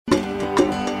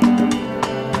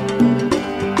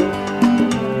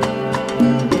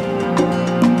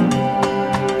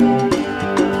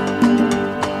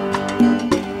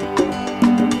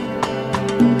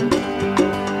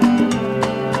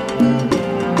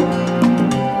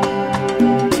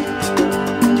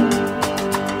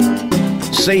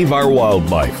save our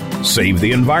wildlife, save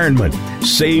the environment,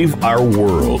 save our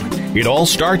world. It all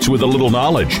starts with a little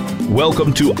knowledge.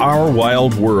 Welcome to Our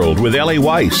Wild World with Ellie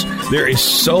Weiss. There is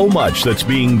so much that's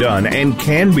being done and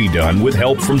can be done with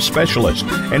help from specialists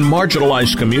and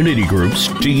marginalized community groups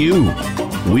to you.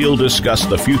 We'll discuss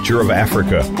the future of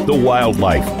Africa, the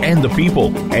wildlife, and the people,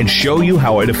 and show you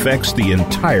how it affects the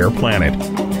entire planet.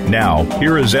 Now,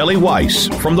 here is Ellie Weiss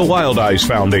from the Wild Eyes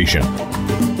Foundation.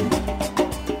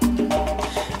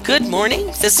 Good morning,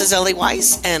 this is Ellie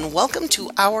Weiss, and welcome to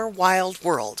Our Wild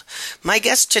World. My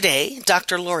guest today,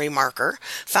 Dr. Lori Marker,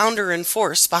 founder and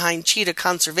force behind Cheetah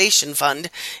Conservation Fund,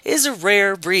 is a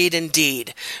rare breed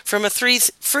indeed. From a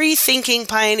free-thinking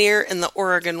pioneer in the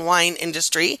Oregon wine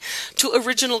industry to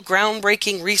original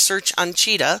groundbreaking research on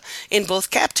cheetah in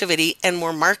both captivity and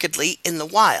more markedly in the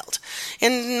wild.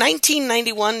 In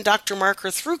 1991, Dr.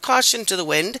 Marker threw caution to the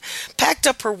wind, packed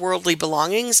up her worldly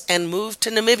belongings, and moved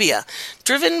to Namibia,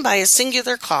 driven by a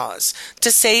singular cause, to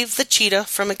save the cheetah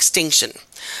from extinction.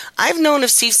 I've known of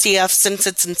CCF since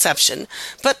its inception,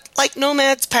 but like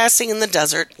nomads passing in the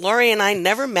desert, Lori and I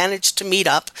never managed to meet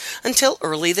up until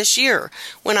early this year,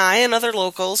 when I and other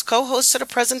locals co-hosted a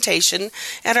presentation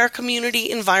at our Community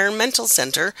Environmental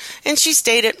Center, and she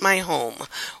stayed at my home.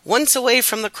 Once away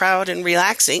from the crowd and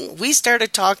relaxing, we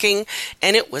started talking,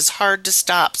 and it was hard to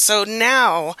stop. So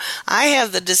now I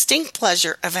have the distinct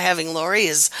pleasure of having Lori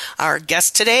as our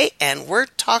guest today, and we're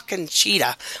talking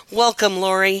cheetah. Welcome,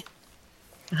 Lori.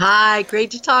 Hi,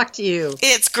 great to talk to you.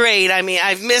 It's great. I mean,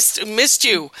 I've missed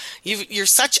you. You're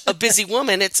such a busy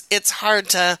woman. It's hard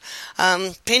to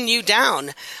pin you down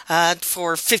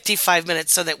for 55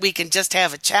 minutes so that we can just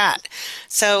have a chat.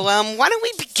 So why don't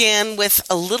we begin with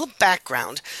a little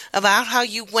background about how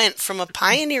you went from a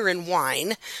pioneer in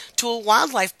wine to a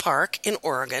wildlife park in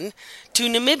Oregon to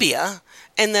Namibia,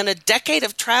 and then a decade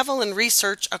of travel and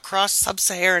research across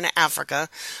sub-Saharan Africa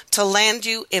to land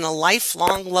you in a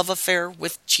lifelong love affair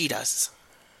with cheetahs.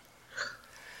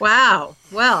 Wow.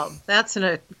 Well, that's in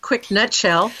a quick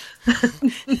nutshell.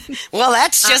 Well,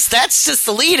 that's just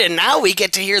the lead, and now we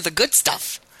get to hear the good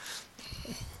stuff.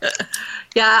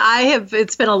 Yeah,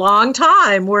 it's been a long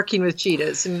time working with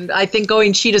cheetahs, and I think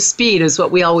going cheetah speed is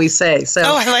what we always say. So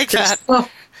I like that.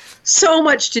 So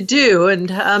much to do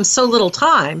and so little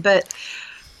time, but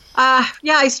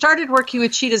I started working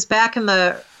with cheetahs back in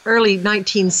the early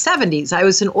 1970s. I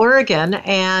was in Oregon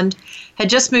and had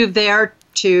just moved there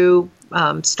to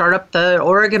start up the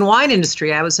Oregon wine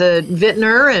industry. I was a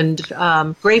vintner and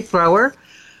grape grower,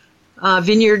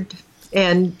 vineyard,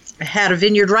 and had a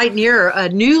vineyard right near a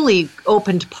newly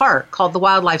opened park called the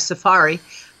Wildlife Safari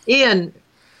in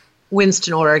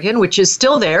Winston, Oregon, which is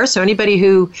still there. So anybody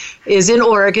who is in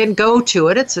Oregon, go to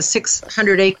it. It's a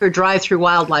 600-acre drive-through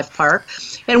wildlife park.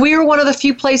 And we were one of the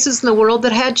few places in the world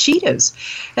that had cheetahs.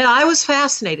 And I was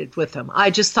fascinated with them. I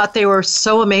just thought they were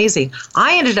so amazing.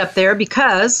 I ended up there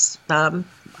because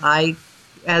I,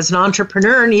 as an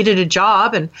entrepreneur, needed a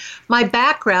job. And my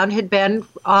background had been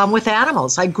with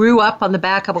animals. I grew up on the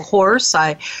back of a horse.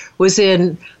 I was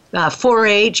in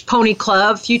 4-H, Pony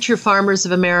Club, Future Farmers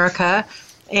of America,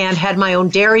 and had my own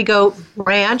dairy goat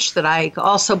ranch that I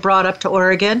also brought up to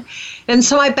Oregon. And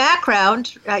so my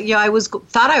background, I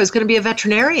thought I was going to be a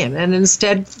veterinarian, and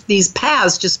instead these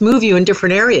paths just move you in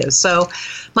different areas. So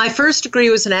my first degree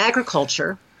was in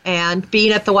agriculture, and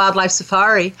being at the Wildlife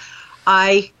Safari,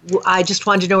 I just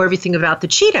wanted to know everything about the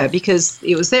cheetah because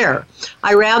it was there.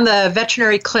 I ran the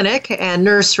veterinary clinic and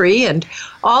nursery, and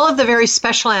all of the very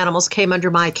special animals came under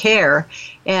my care,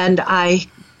 and I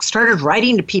started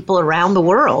writing to people around the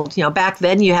world. Back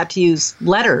then you had to use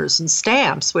letters and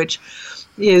stamps, which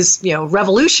is,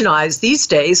 revolutionized these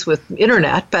days with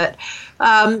internet. But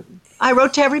I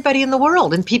wrote to everybody in the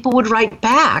world, and people would write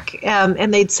back,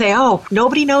 and they'd say, oh,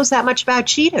 nobody knows that much about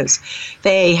cheetahs.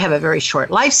 They have a very short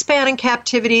lifespan in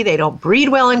captivity. They don't breed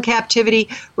well in captivity.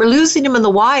 We're losing them in the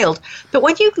wild. But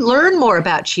when you learn more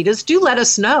about cheetahs, do let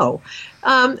us know.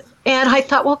 And I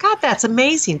thought, well, God, that's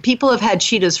amazing. People have had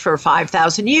cheetahs for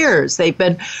 5,000 years. They've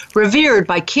been revered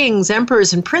by kings,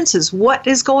 emperors, and princes. What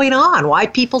is going on? Why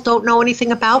people don't know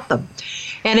anything about them?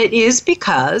 And it is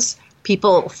because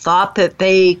people thought that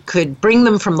they could bring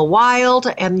them from the wild,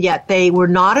 and yet they were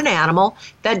not an animal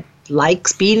that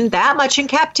likes being that much in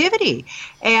captivity.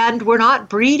 And we're not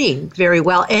breeding very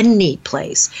well in any neat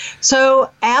place. So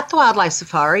at the Wildlife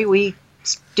Safari, we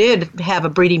did have a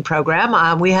breeding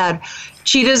program. We had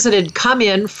cheetahs that had come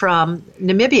in from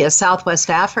Namibia, Southwest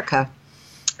Africa.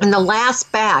 And the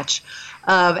last batch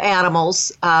of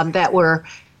animals that were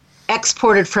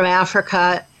exported from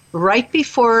Africa right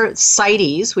before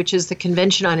CITES, which is the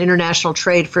Convention on International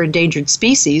Trade for Endangered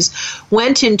Species,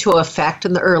 went into effect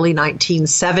in the early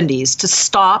 1970s to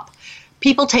stop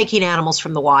people taking animals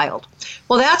from the wild.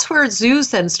 Well, that's where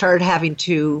zoos then started having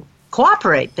to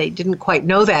cooperate. They didn't quite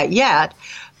know that yet,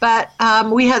 but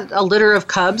we had a litter of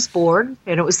cubs born,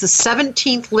 and it was the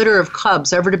 17th litter of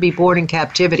cubs ever to be born in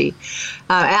captivity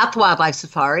at the Wildlife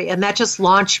Safari, and that just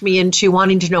launched me into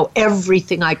wanting to know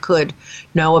everything I could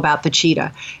know about the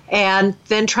cheetah, and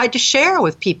then tried to share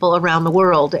with people around the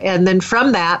world, and then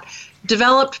from that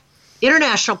developed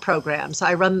international programs.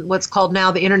 I run what's called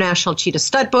now the International Cheetah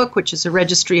Stud Book, which is a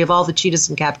registry of all the cheetahs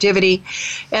in captivity,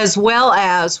 as well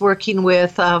as working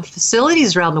with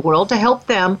facilities around the world to help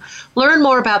them learn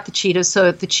more about the cheetah so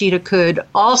that the cheetah could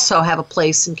also have a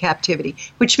place in captivity,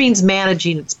 which means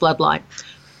managing its bloodline.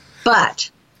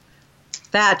 But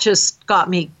that just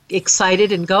got me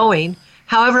excited and going.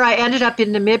 However, I ended up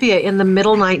in Namibia in the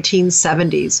middle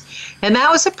 1970s, and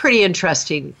that was a pretty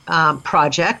interesting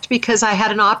project because I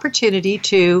had an opportunity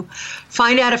to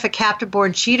find out if a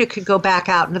captive-born cheetah could go back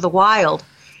out into the wild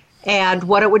and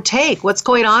what it would take, what's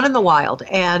going on in the wild.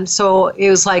 And so it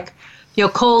was like,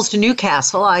 Coles to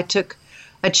Newcastle. I took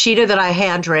a cheetah that I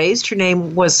hand-raised. Her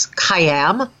name was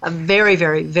Khayyam, a very,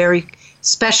 very, very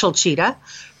special cheetah.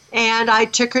 And I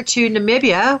took her to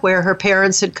Namibia, where her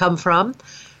parents had come from,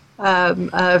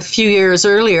 a few years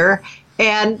earlier,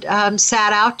 and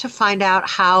sat out to find out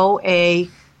how you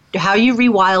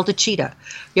rewild a cheetah.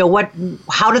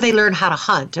 How do they learn how to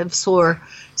hunt? And so,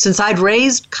 since I'd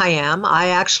raised Khayyam, I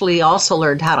actually also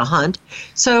learned how to hunt.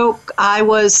 So I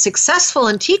was successful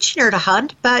in teaching her to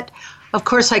hunt, but of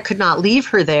course I could not leave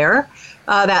her there.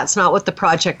 That's not what the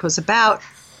project was about.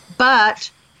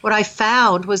 But what I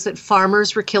found was that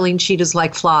farmers were killing cheetahs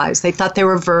like flies. They thought they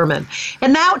were vermin.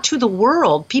 And now to the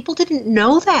world, people didn't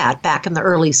know that back in the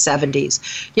early 70s.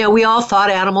 We all thought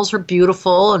animals were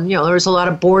beautiful, and, there was a lot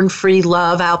of born-free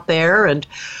love out there, and,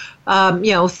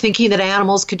 thinking that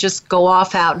animals could just go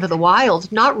off out into the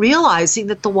wild, not realizing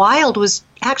that the wild was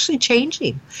actually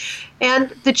changing. And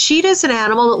the cheetah is an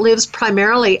animal that lives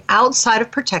primarily outside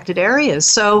of protected areas.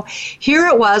 So here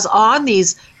it was on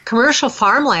these commercial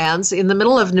farmlands in the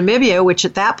middle of Namibia, which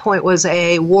at that point was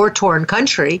a war-torn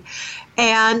country,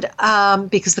 and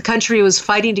because the country was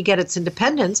fighting to get its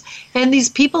independence, and these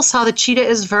people saw the cheetah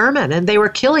as vermin, and they were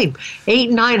killing 800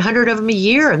 and 900 of them a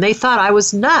year, and they thought I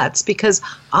was nuts because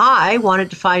I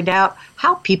wanted to find out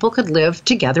how people could live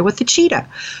together with the cheetah.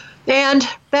 And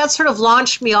that sort of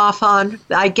launched me off on,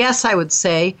 I guess I would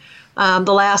say,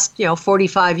 the last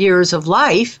 45 years of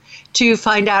life to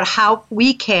find out how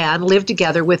we can live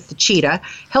together with the cheetah,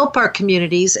 help our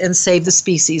communities, and save the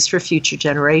species for future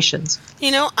generations.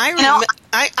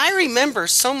 I remember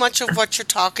so much of what you're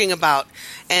talking about,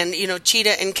 and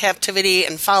cheetah in captivity,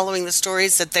 and following the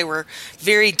stories that they were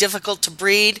very difficult to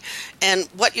breed. And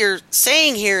what you're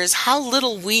saying here is how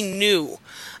little we knew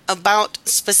about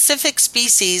specific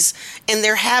species and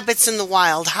their habits in the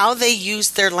wild, how they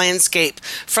used their landscape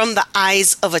from the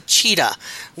eyes of a cheetah.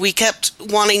 We kept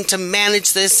wanting to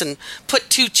manage this and put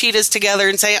two cheetahs together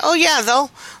and say, oh yeah,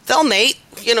 they'll mate,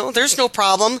 there's no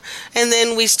problem. And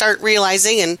then we start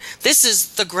realizing, and this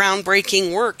is the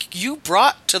groundbreaking work you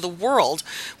brought to the world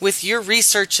with your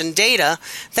research and data,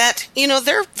 that,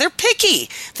 they're picky.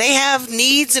 They have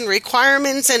needs and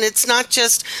requirements, and it's not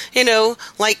just,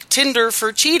 like Tinder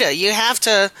for cheetah. They have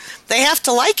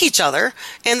to like each other,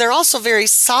 and they're also very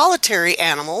solitary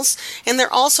animals, and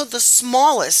they're also the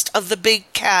smallest of the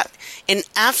big cat in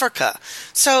Africa.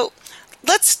 So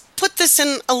let's put this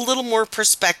in a little more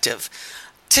perspective.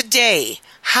 Today,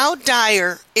 how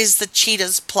dire is the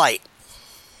cheetah's plight?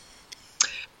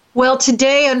 Well,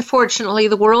 today, unfortunately,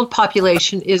 the world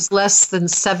population is less than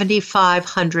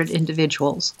 7,500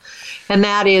 individuals, and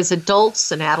that is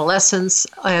adults and adolescents,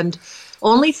 and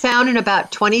only found in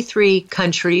about 23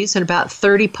 countries and about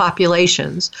 30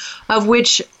 populations, of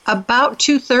which about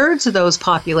 2/3 of those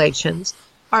populations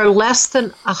are less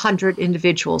than 100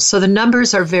 individuals. So the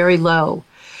numbers are very low.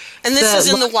 And this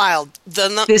is in the wild. The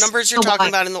numbers you're talking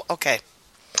about okay.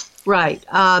 Right.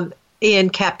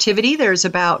 In captivity, there's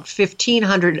about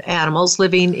 1,500 animals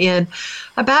living in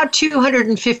about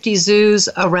 250 zoos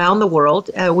around the world,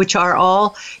 which are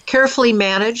all carefully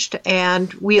managed,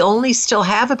 and we only still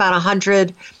have about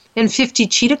 150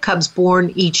 cheetah cubs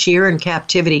born each year in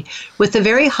captivity, with a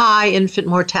very high infant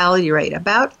mortality rate,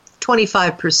 about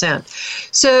 25%.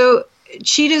 So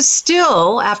cheetahs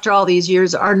still, after all these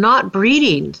years, are not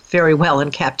breeding very well in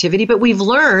captivity, but we've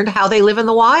learned how they live in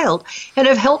the wild and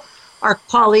have helped our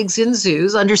colleagues in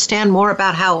zoos understand more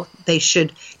about how they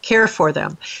should care for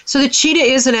them. So the cheetah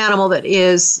is an animal that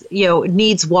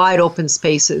needs wide open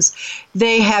spaces.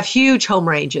 They have huge home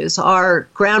ranges. Our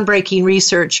groundbreaking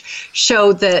research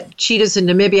showed that cheetahs in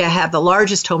Namibia have the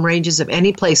largest home ranges of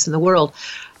any place in the world.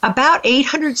 About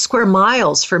 800 square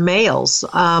miles for males.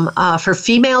 For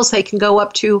females, they can go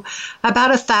up to about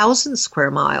 1,000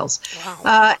 square miles.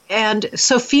 Wow. And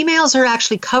so females are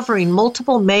actually covering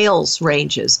multiple males'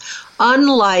 ranges,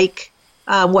 unlike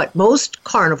what most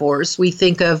carnivores, we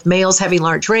think of males having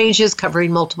large ranges,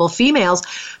 covering multiple females.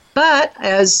 But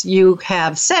as you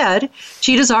have said,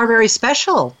 cheetahs are very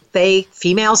special.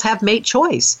 Females have mate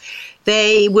choice.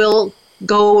 They will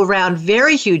go around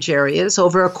very huge areas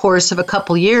over a course of a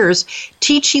couple years,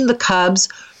 teaching the cubs,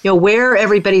 where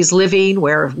everybody's living,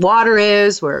 where water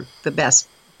is, where the best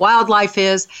wildlife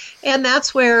is, and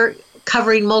that's where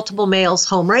covering multiple males'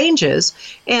 home ranges,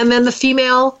 and then the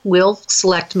female will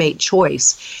select mate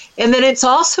choice. And then it's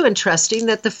also interesting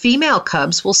that the female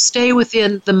cubs will stay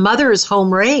within the mother's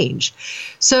home range.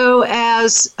 So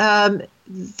as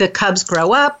the cubs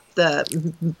grow up,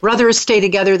 the brothers stay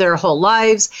together their whole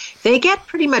lives, they get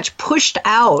pretty much pushed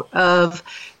out of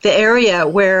the area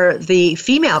where the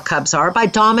female cubs are by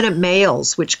dominant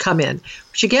males which come in,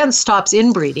 which again stops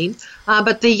inbreeding.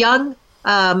 But the young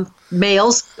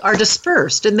males are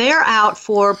dispersed, and they're out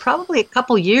for probably a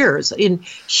couple years in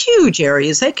huge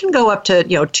areas. They can go up to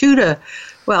 2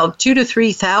 to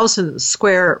 3,000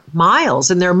 square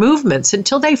miles in their movements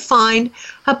until they find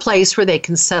a place where they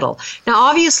can settle. Now,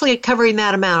 obviously, covering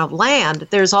that amount of land,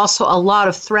 there's also a lot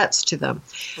of threats to them.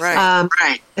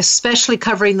 Right. Especially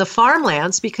covering the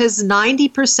farmlands, because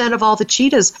 90% of all the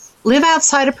cheetahs live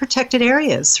outside of protected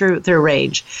areas through their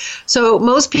range. So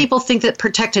most people think that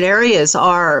protected areas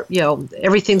are,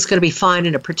 everything's going to be fine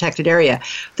in a protected area.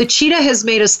 The cheetah has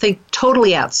made us think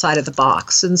totally outside of the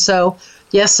box. And so,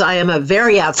 yes, I am a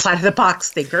very outside of the box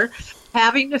thinker,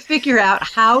 having to figure out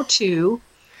how to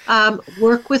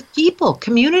work with people,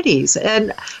 communities.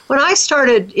 And when I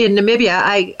started in Namibia,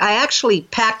 I actually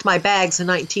packed my bags in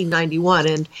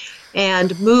 1991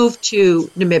 and moved to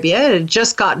Namibia. It had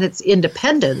just gotten its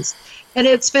independence. And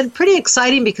it's been pretty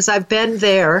exciting because I've been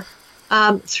there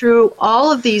through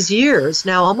all of these years,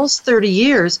 now almost 30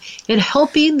 years, in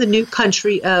helping the new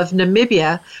country of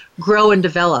Namibia grow and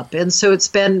develop. And so it's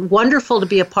been wonderful to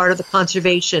be a part of the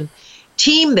conservation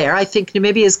team there. I think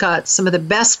Namibia's got some of the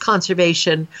best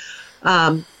conservation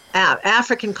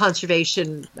African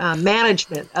conservation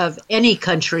management of any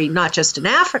country, not just in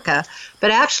Africa,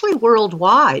 but actually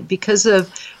worldwide, because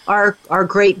of our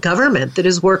great government that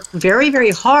has worked very,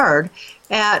 very hard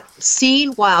at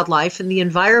seeing wildlife and the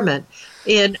environment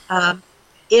in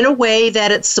a way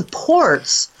that it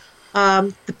supports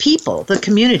the people, the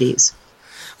communities.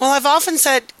 Well, I've often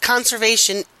said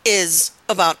conservation is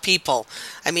about people.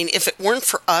 I mean, if it weren't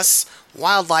for us,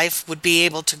 wildlife would be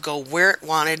able to go where it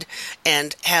wanted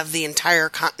and have the entire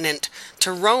continent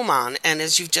to roam on. And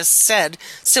as you've just said,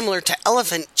 similar to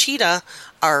elephant, cheetah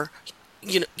are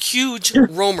huge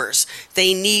roamers.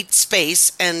 They need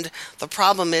space, and the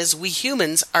problem is we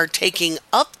humans are taking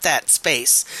up that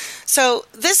space. So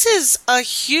this is a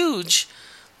huge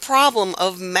problem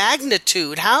of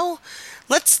magnitude.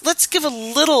 Let's give a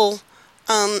little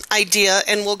idea,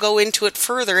 and we'll go into it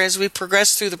further as we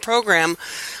progress through the program,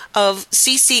 of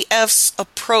CCF's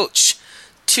approach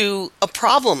to a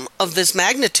problem of this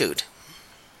magnitude.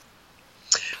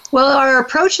 Well, our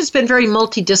approach has been very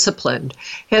multidisciplined.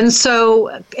 And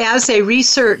so as a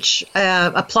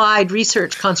applied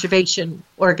research conservation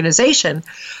organization,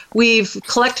 we've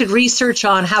collected research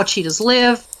on how cheetahs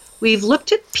live. We've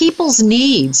looked at people's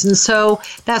needs. And so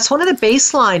that's one of the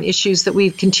baseline issues that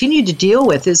we've continued to deal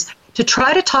with, is to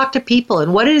try to talk to people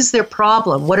and what is their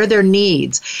problem, what are their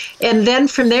needs. And then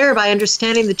from there, by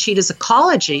understanding the cheetah's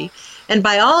ecology and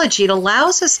biology, it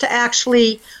allows us to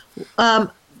actually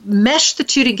mesh the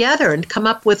two together and come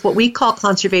up with what we call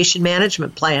conservation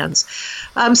management plans.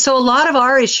 So a lot of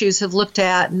our issues have looked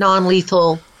at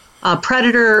non-lethal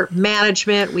predator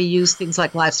management. We use things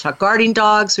like livestock guarding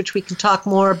dogs, which we can talk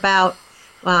more about.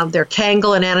 They're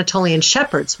Kangal and Anatolian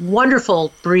Shepherds,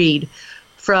 wonderful breed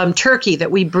from Turkey that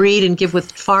we breed and give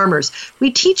with farmers. We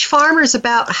teach farmers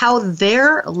about how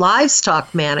their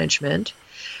livestock management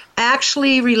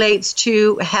actually relates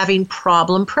to having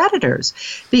problem predators,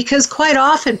 because quite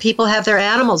often people have their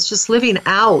animals just living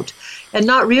out and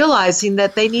not realizing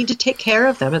that they need to take care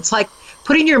of them. It's like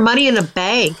putting your money in a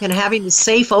bank and having the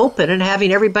safe open and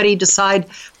having everybody decide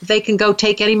they can go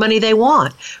take any money they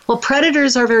want. Well,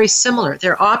 predators are very similar.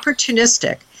 They're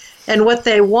opportunistic. And what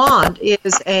they want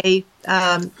is an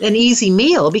easy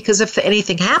meal, because if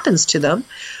anything happens to them,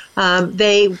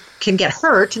 they can get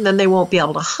hurt and then they won't be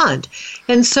able to hunt.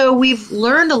 And so we've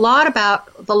learned a lot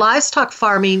about the livestock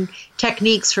farming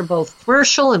techniques for both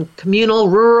commercial and communal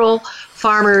rural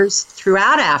farmers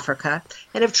throughout Africa,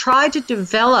 and have tried to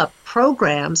develop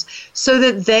programs so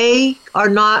that they are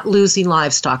not losing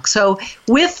livestock. So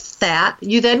with that,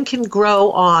 you then can grow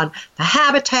on the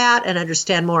habitat and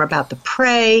understand more about the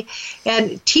prey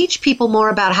and teach people more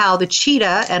about how the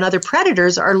cheetah and other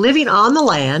predators are living on the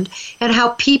land, and how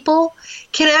people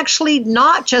can actually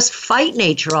not just fight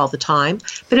nature all the time,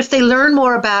 but if they learn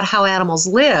more about how animals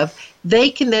live, they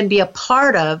can then be a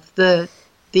part of the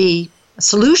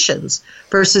solutions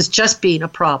versus just being a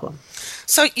problem.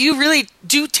 So you really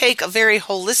do take a very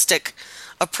holistic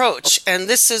approach, and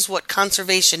this is what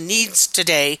conservation needs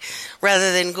today,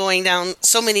 rather than going down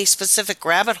so many specific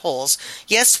rabbit holes.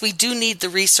 Yes, we do need the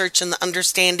research and the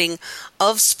understanding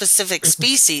of specific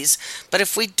species, but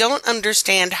if we don't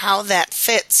understand how that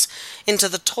fits into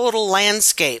the total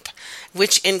landscape,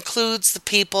 which includes the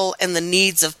people and the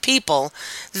needs of people,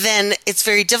 then it's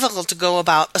very difficult to go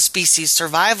about a species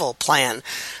survival plan.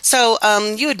 So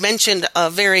you had mentioned a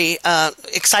very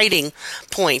exciting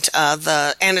point,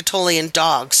 the Anatolian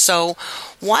dogs. So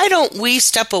why don't we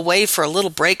step away for a little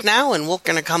break now, and we're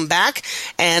going to come back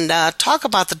and talk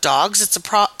about the dogs. It's a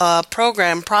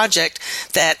project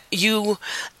that you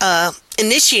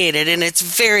initiated, and it's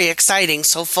very exciting.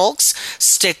 So folks,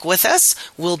 stick with us.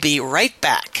 We'll be right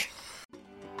back.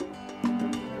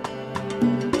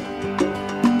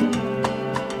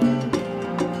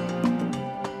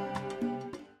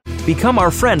 Become our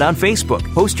friend on Facebook.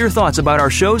 Post your thoughts about our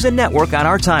shows and network on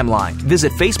our timeline.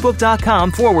 Visit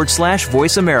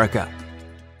facebook.com/Voice America.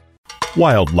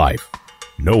 Wildlife.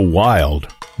 No wild,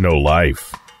 no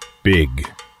life. Big,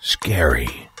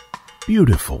 scary,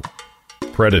 beautiful.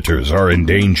 Predators are in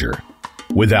danger.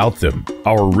 Without them,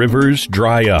 our rivers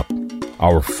dry up.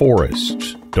 Our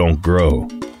forests don't grow.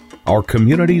 Our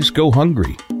communities go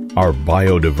hungry. Our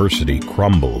biodiversity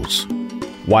crumbles.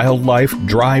 Wildlife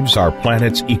drives our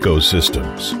planet's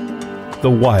ecosystems.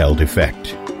 The Wild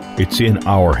Effect. It's in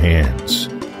our hands.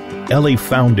 Ellie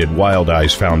founded Wild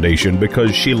Eyes Foundation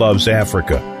because she loves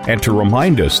Africa, and to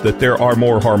remind us that there are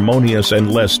more harmonious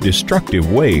and less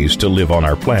destructive ways to live on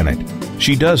our planet.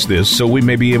 She does this so we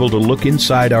may be able to look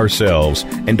inside ourselves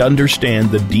and understand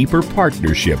the deeper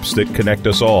partnerships that connect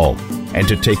us all, and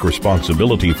to take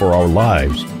responsibility for our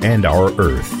lives and our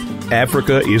Earth.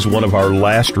 Africa is one of our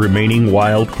last remaining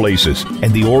wild places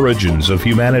and the origins of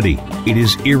humanity. It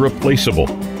is irreplaceable.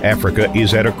 Africa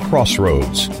is at a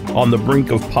crossroads, on the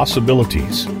brink of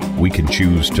possibilities. We can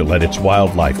choose to let its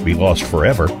wildlife be lost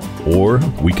forever, or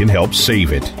we can help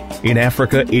save it. In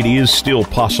Africa, it is still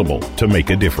possible to make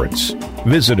a difference.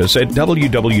 Visit us at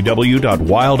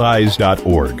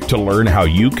www.wildeyes.org to learn how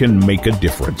you can make a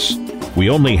difference. We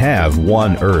only have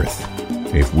one Earth.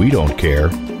 If we don't care,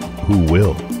 who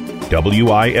will?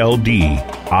 WILDIZE.org.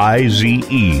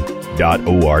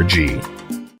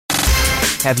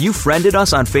 Have you friended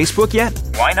us on Facebook yet?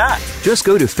 Why not? Just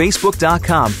go to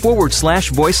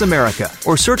facebook.com/Voice America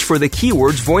or search for the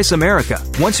keywords Voice America.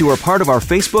 Once you are part of our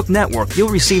Facebook network, you'll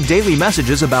receive daily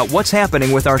messages about what's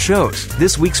happening with our shows,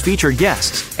 this week's featured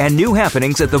guests, and new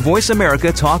happenings at the Voice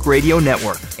America Talk Radio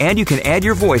Network. And you can add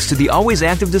your voice to the always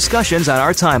active discussions on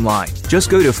our timeline. Just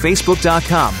go to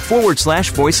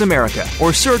facebook.com/Voice America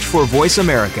or search for Voice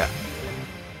America.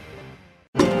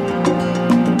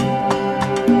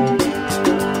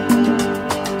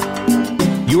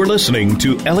 You're listening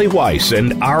to Ellie Weiss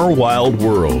and Our Wild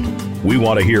World. We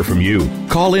want to hear from you.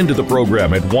 Call into the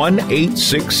program at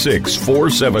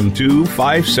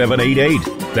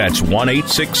 1-866-472-5788. That's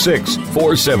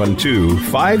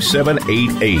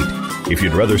 1-866-472-5788. If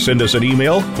you'd rather send us an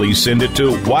email, please send it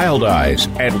to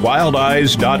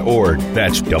wildeyes@wildeyes.org.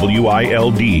 That's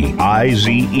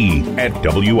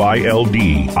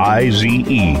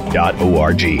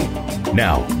WILDIZE@WILDIZE.org.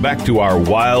 Now, back to our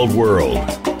wild world.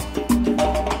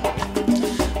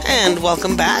 And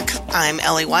welcome back. I'm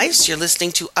Ellie Weiss. You're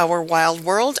listening to Our Wild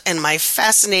World, and my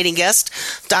fascinating guest,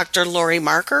 Dr. Lori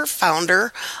Marker,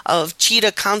 founder of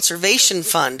Cheetah Conservation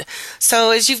Fund. So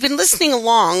as you've been listening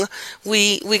along,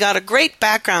 we got a great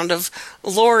background of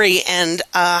Lori and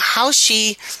how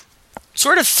she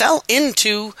sort of fell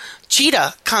into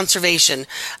cheetah conservation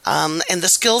and the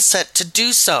skill set to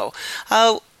do so.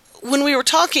 When we were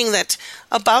talking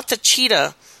about the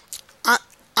cheetah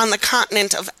on the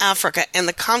continent of Africa and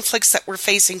the conflicts that we're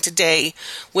facing today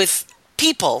with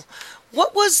people,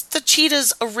 what was the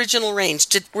cheetah's original range?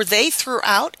 Were they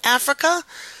throughout Africa?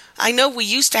 I know we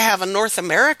used to have a North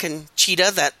American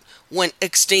cheetah that went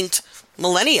extinct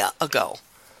millennia ago.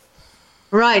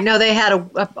 Right. No, they had a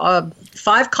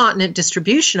 5-continent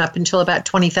distribution up until about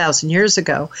 20,000 years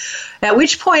ago, at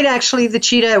which point, actually, the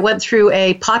cheetah went through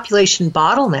a population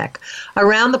bottleneck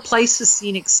around the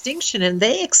Pleistocene extinction, and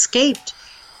they escaped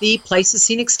the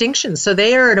Pleistocene extinction. So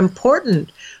they are an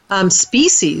important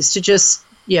species to just,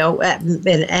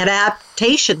 an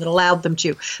adaptation that allowed them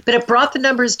to. But it brought the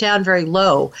numbers down very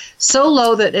low, so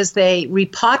low that as they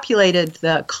repopulated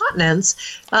the continents,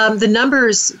 the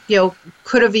numbers,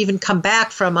 could have even come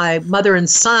back from a mother and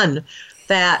son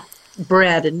that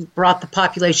bred and brought the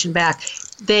population back.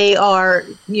 They are,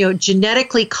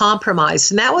 genetically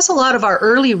compromised. And that was a lot of our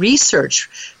early research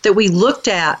that we looked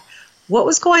at. What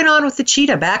was going on with the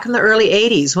cheetah back in the early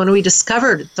 80s when we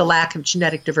discovered the lack of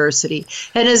genetic diversity?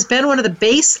 And has been one of the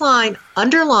baseline,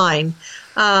 underlying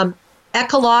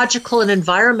ecological and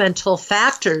environmental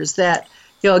factors that,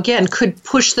 again, could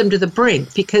push them to the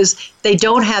brink because they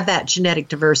don't have that genetic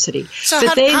diversity. So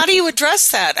how do you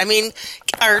address that? I mean,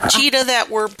 are cheetah that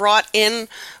were brought in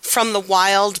from the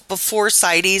wild before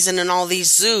CITES and in all these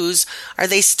zoos, are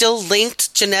they still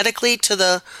linked genetically to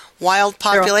the wild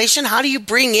population? How do you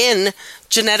bring in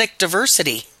genetic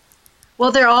diversity?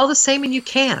 Well, they're all the same and you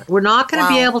can't. We're not going to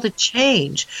be able to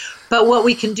change. But what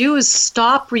we can do is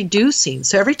stop reducing.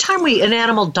 So every time an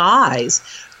animal dies,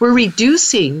 we're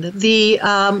reducing the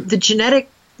genetic,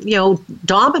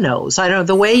 dominoes. I don't know,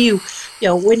 the way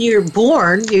when you're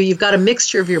born, you've got a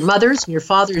mixture of your mother's and your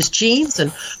father's genes,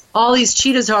 and all these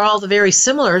cheetahs are all very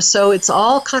similar. So it's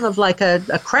all kind of like a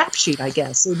crapshoot, I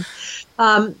guess. And,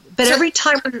 but every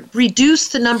time we reduce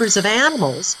the numbers of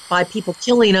animals by people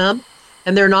killing them,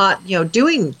 and they're not,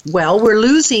 doing well, we're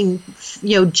losing,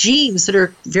 genes that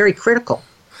are very critical.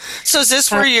 So is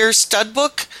this where your stud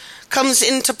book comes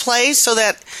into play, so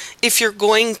that if you're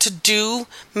going to do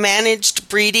managed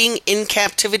breeding in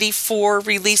captivity for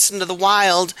release into the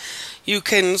wild, you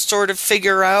can sort of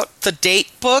figure out the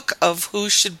date book of who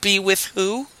should be with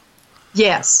who?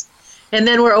 Yes. And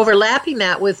then we're overlapping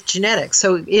that with genetics.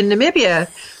 So in Namibia,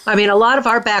 a lot of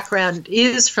our background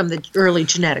is from the early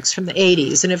genetics, from the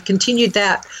 80s, and have continued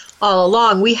that all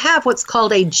along. We have what's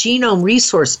called a genome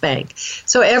resource bank.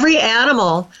 So every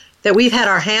animal that we've had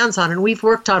our hands on, and we've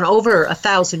worked on over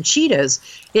 1,000 cheetahs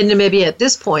in Namibia at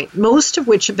this point, most of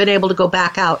which have been able to go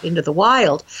back out into the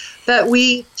wild. But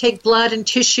we take blood and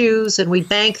tissues, and we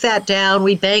bank that down.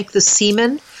 We bank the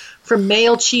semen from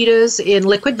male cheetahs in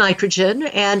liquid nitrogen,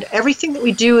 and everything that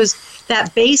we do is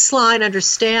that baseline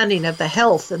understanding of the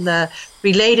health and the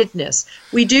relatedness.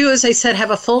 We do, as I said,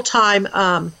 have a full-time,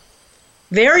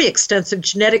 very extensive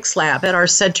genetics lab at our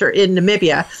center in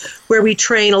Namibia, where we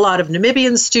train a lot of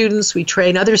Namibian students. We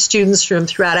train other students from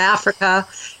throughout Africa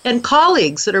and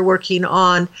colleagues that are working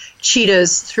on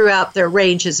cheetahs throughout their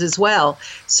ranges as well.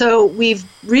 So we've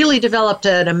really developed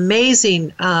an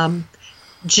amazing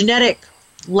genetic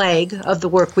leg of the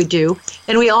work we do.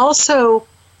 And we also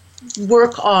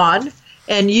work on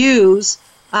and use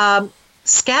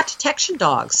scat detection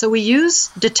dogs. So we use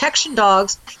detection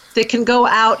dogs that can go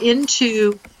out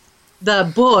into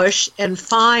the bush and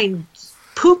find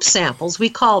poop samples. We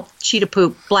call cheetah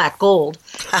poop black gold.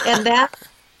 And that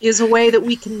is a way that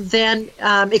we can then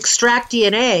extract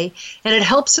DNA, and it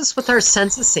helps us with our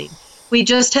censusing. We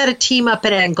just had a team up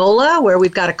in Angola where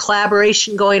we've got a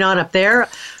collaboration going on up there.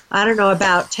 I don't know,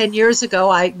 about 10 years ago,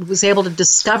 I was able to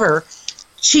discover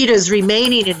cheetahs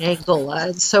remaining in Angola.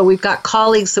 And so we've got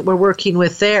colleagues that we're working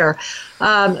with there.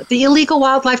 The illegal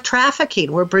wildlife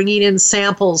trafficking, we're bringing in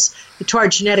samples to our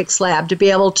genetics lab to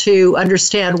be able to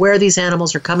understand where these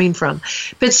animals are coming from.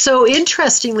 But so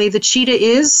interestingly, the cheetah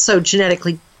is so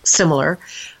genetically similar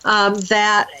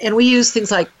and we use things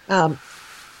like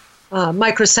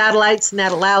microsatellites, and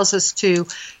that allows us to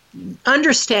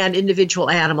understand individual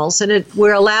animals, and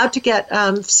we're allowed to get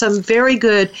some very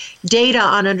good data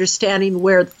on understanding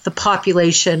where the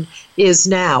population is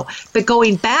now. But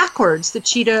going backwards, the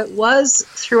cheetah was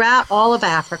throughout all of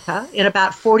Africa in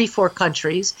about 44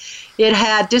 countries. It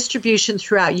had distribution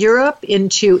throughout Europe,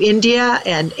 into India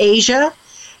and Asia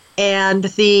and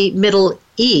the Middle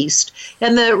East.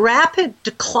 And the rapid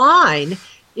decline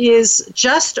is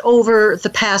just over the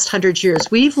past 100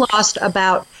 years. We've lost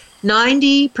about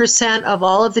 90% of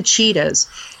all of the cheetahs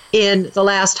in the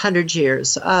last 100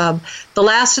 years. The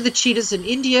last of the cheetahs in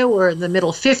India were in the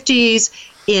middle 50s,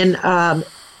 in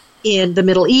the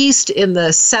Middle East in the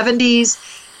 70s,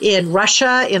 in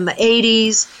Russia in the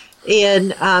 80s. In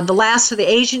the last of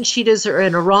the Asian cheetahs are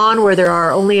in Iran, where there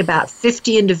are only about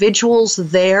 50 individuals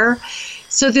there.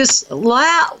 So this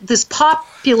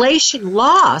population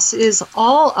loss is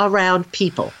all around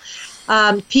people.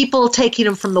 people taking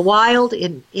them from the wild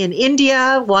in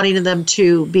India, wanting them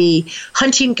to be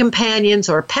hunting companions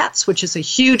or pets, which is a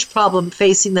huge problem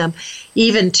facing them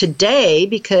even today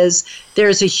because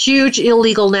there's a huge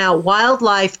illegal now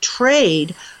wildlife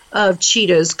trade of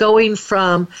cheetahs going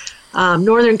from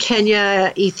northern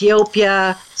Kenya,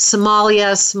 Ethiopia,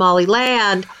 Somalia,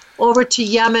 Somaliland, over to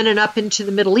Yemen and up into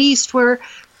the Middle East where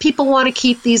people want to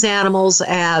keep these animals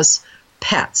as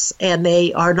pets, and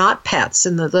they are not pets.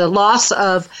 And the loss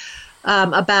of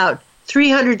about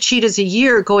 300 cheetahs a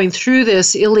year going through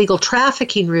this illegal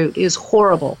trafficking route is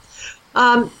horrible.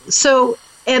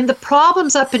 And the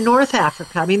problems up in North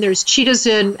Africa, I mean, there's cheetahs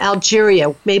in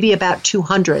Algeria, maybe about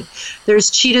 200.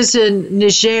 There's cheetahs in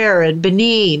Niger and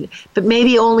Benin, but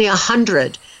maybe only 100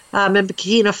 in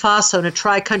Burkina Faso in a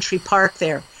tri-country park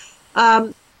there.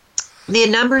 The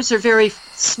numbers are very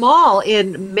small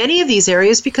in many of these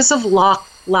areas because of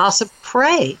loss of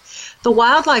prey. The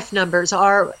wildlife numbers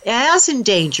are as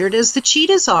endangered as the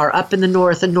cheetahs are up in the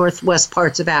north and northwest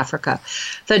parts of Africa.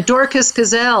 The Dorcas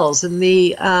gazelles and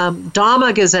the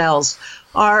Dama gazelles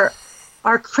are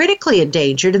critically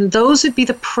endangered, and those would be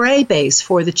the prey base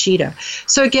for the cheetah.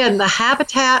 So again, the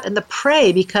habitat and the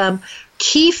prey become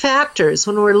key factors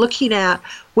when we're looking at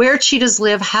where cheetahs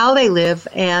live, how they live,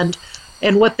 and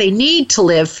what they need to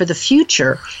live for the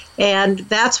future. And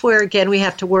that's where, again, we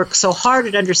have to work so hard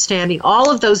at understanding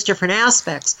all of those different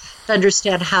aspects to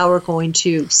understand how we're going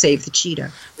to save the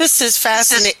cheetah. This is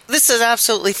fascinating. This is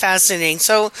absolutely fascinating.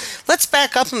 So let's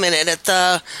back up a minute.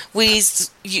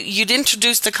 You'd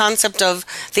introduced the concept of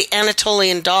the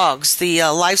Anatolian dogs, the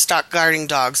livestock guarding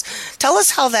dogs. Tell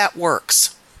us how that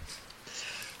works.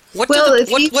 What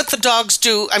the dogs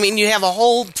do? I mean, you have a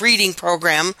whole breeding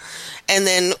program, and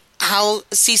then how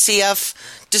CCF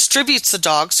distributes the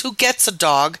dogs, who gets a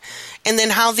dog, and then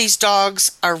how these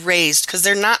dogs are raised, because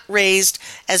they're not raised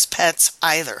as pets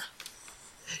either.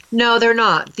 No, they're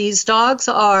not. These dogs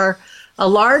are a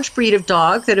large breed of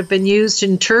dog that have been used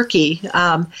in Turkey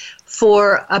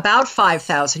for about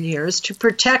 5,000 years to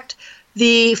protect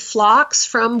the flocks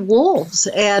from wolves.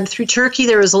 And through Turkey,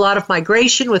 there was a lot of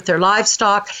migration with their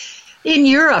livestock. In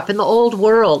Europe, in the old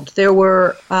world, there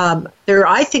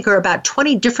I think are about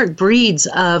 20 different breeds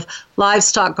of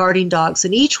livestock guarding dogs,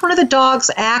 and each one of the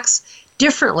dogs acts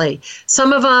differently.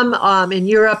 Some of them in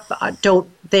Europe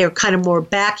they're kind of more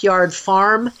backyard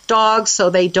farm dogs, so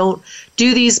they don't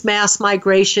do these mass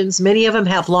migrations. Many of them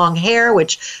have long hair,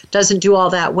 which doesn't do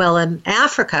all that well in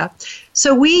Africa.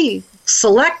 So we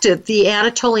selected the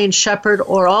Anatolian Shepherd,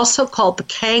 or also called the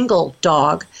Kangal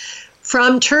dog,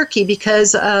 from Turkey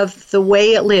because of the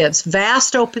way it lives.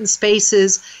 Vast open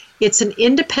spaces. It's an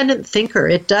independent thinker.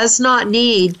 It does not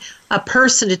need a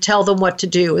person to tell them what to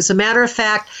do. As a matter of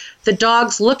fact, the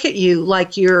dogs look at you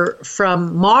like you're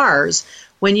from Mars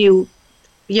when you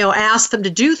ask them to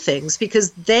do things,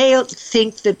 because they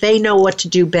think that they know what to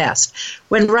do best.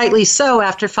 When rightly so,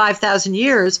 after 5,000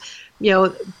 years,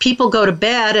 people go to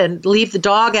bed and leave the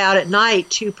dog out at night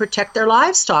to protect their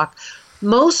livestock.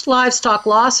 Most livestock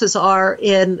losses are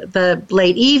in the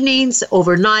late evenings,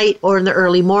 overnight, or in the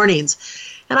early mornings.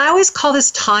 And I always call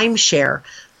this timeshare.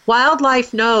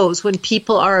 Wildlife knows when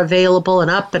people are available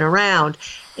and up and around.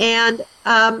 And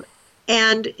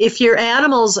if your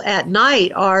animals at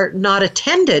night are not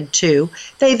attended to,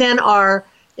 they then are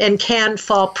and can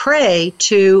fall prey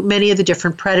to many of the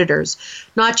different predators,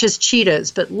 not just cheetahs,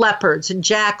 but leopards and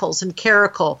jackals and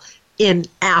caracal in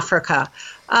Africa.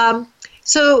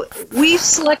 So we've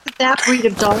selected that breed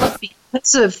of dog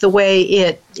because of the way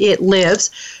it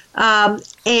lives,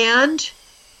 and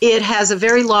it has a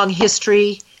very long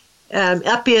history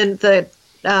up in the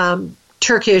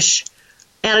Turkish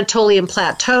Anatolian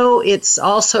Plateau. It's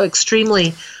also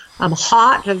extremely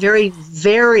hot, a very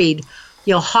varied,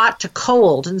 hot to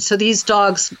cold, and so these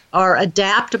dogs are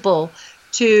adaptable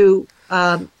to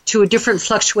a different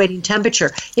fluctuating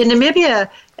temperature. In Namibia,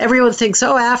 everyone thinks,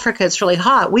 Africa, it's really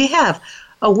hot. We have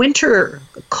a winter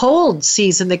cold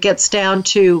season that gets down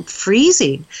to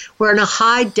freezing. We're in a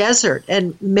high desert,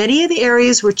 and many of the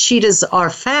areas where cheetahs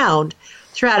are found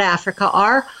throughout Africa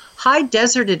are high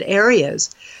deserted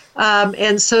areas.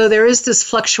 And so there is this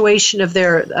fluctuation of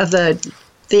the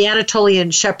Anatolian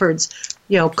shepherd's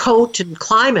coat and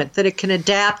climate, that it can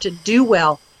adapt and do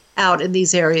well out in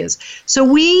these areas. So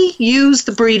we use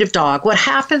the breed of dog. What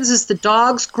happens is the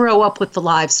dogs grow up with the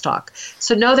livestock.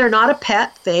 So no, they're not a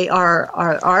pet. They are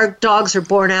our dogs are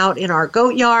born out in our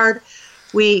goat yard.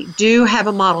 We do have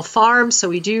a model farm, so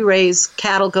we do raise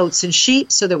cattle, goats, and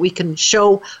sheep so that we can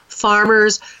show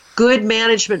farmers good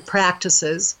management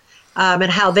practices and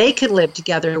how they can live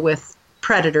together with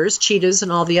predators, cheetahs,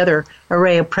 and all the other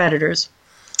array of predators.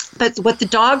 But what the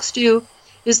dogs do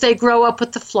is they grow up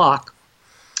with the flock.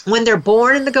 When they're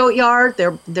born in the goat yard,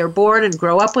 they're born and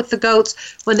grow up with the goats.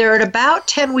 When they're at about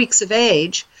 10 weeks of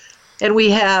age, and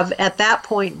we have at that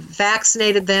point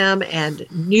vaccinated them and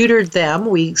neutered them,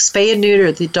 we spay and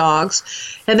neuter the dogs,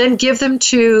 and then give them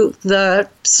to the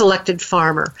selected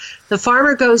farmer. The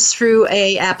farmer goes through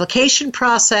a application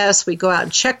process. We go out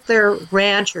and check their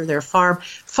ranch or their farm.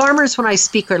 Farmers, when I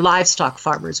speak, are livestock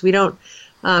farmers. We don't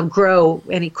grow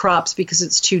any crops because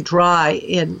it's too dry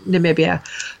in Namibia.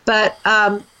 But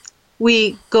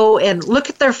we go and look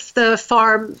at the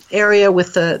farm area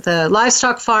with the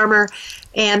livestock farmer,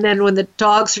 and then when the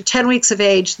dogs are 10 weeks of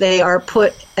age, they are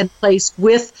put in place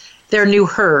with their new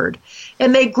herd.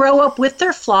 And they grow up with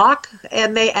their flock,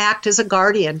 and they act as a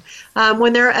guardian.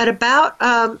 When they're at about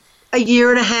a year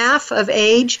and a half of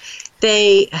age,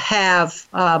 they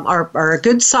are a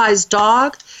good-sized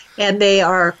dog, and they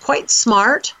are quite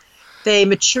smart. They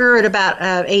mature at about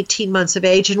 18 months of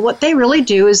age, and what they really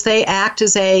do is they act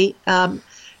as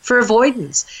for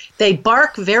avoidance. They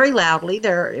bark very loudly.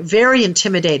 They're very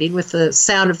intimidating with the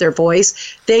sound of their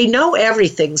voice. They know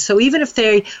everything, so even if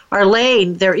they are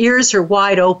laying, their ears are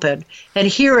wide open and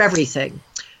hear everything.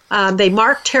 They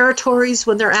mark territories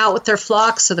when they're out with their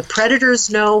flock, so the predators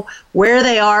know where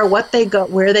they are, what they go,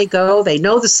 where they go. They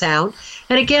know the sound.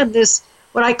 And again, this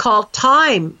what I call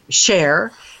time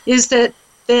share is that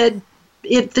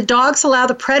the dogs allow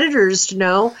the predators to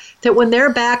know that when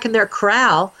they're back in their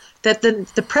corral, that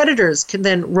the predators can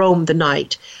then roam the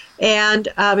night. And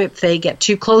if they get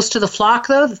too close to the flock,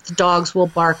 though, the dogs will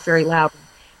bark very loudly.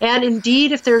 And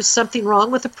indeed, if there's something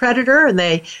wrong with the predator and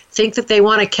they think that they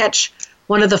want to catch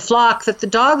one of the flock, that the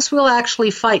dogs will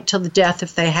actually fight till the death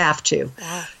if they have to.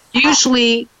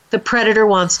 Usually, the predator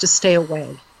wants to stay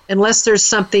away, unless there's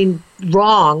something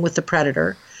wrong with the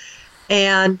predator.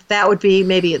 And that would be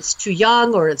maybe it's too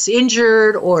young, or it's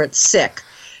injured, or it's sick.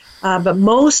 But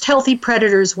most healthy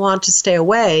predators want to stay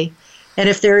away. And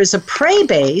if there is a prey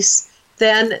base,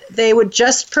 then they would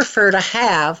just prefer to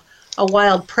have a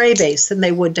wild prey base than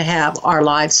they would to have our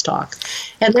livestock.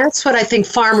 And that's what I think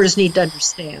farmers need to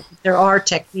understand. There are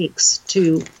techniques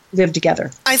to live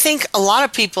together. I think a lot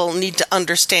of people need to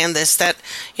understand this, that,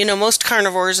 most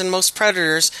carnivores and most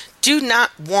predators do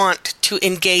not want to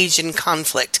engage in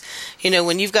conflict.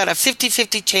 When you've got a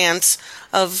 50-50 chance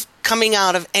of coming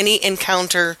out of any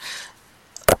encounter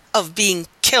of being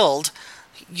killed,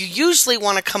 you usually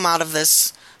want to come out of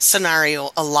this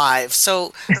scenario alive.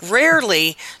 So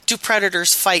rarely do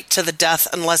predators fight to the death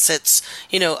unless it's,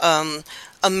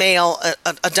 a male,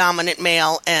 a dominant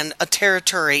male, and a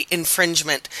territory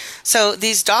infringement. So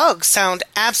these dogs sound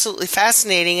absolutely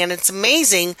fascinating, and it's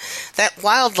amazing that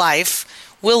wildlife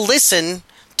will listen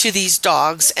to these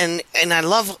dogs, and I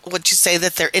love what you say,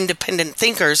 that they're independent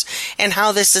thinkers, and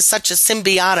how this is such a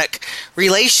symbiotic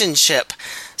relationship.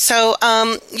 So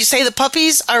you say the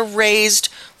puppies are raised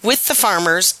with the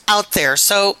farmers out there.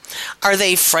 So are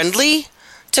they friendly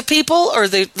to people, or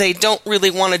they don't really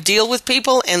want to deal with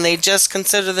people and they just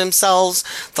consider themselves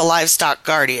the livestock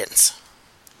guardians?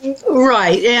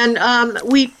 Right, and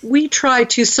we try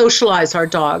to socialize our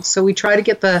dogs. So we try to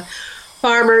get the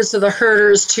farmers or the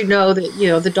herders to know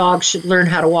that the dog should learn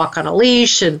how to walk on a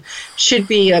leash and should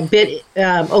be a bit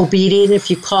obedient. If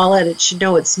you call it, it should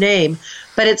know its name.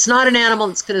 But it's not an animal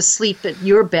that's going to sleep at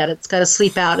your bed. It's got to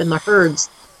sleep out in the herds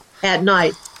at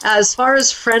night. As far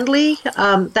as friendly,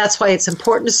 that's why it's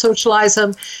important to socialize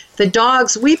them. The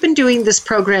dogs, we've been doing this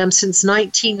program since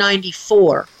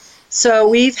 1994. So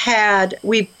we've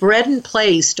bred and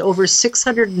placed over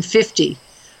 650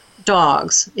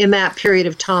 dogs in that period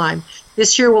of time.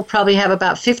 This year we'll probably have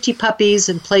about 50 puppies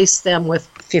and place them with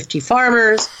 50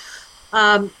 farmers.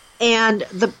 And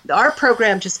our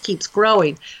program just keeps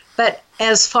growing. But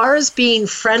as far as being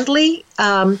friendly,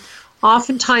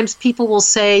 oftentimes people will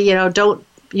say,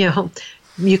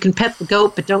 you can pet the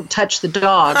goat, but don't touch the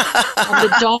dog. And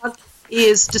the dog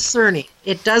is discerning.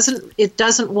 It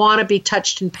doesn't want to be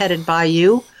touched and petted by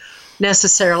you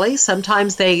necessarily.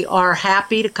 Sometimes they are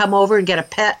happy to come over and get a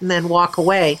pet and then walk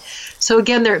away. So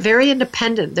again, they're very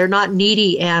independent. They're not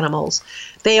needy animals.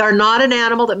 They are not an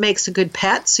animal that makes a good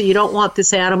pet, so you don't want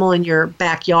this animal in your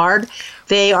backyard.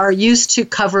 They are used to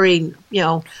covering,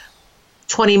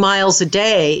 20 miles a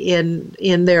day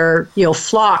in their,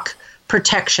 flock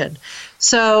protection.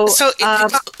 So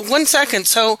 1 second.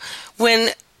 So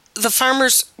when the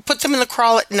farmers put them in the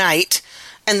kraal at night,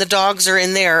 and the dogs are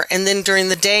in there, and then during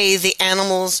the day the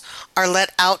animals are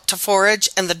let out to forage,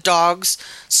 and the dogs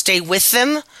stay with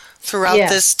them throughout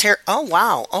this. Oh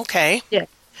wow! Okay. Yeah.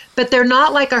 but they're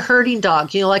not like a herding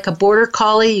dog. Like a border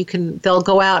collie, they'll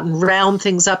go out and round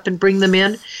things up and bring them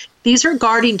in. These are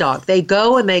guarding dogs. They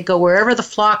go wherever the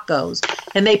flock goes,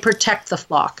 and they protect the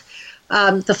flock.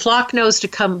 The flock knows to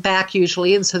come back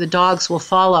usually, and so the dogs will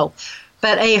follow.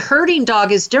 But a herding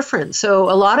dog is different.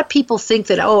 So a lot of people think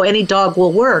that, any dog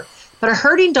will work. But a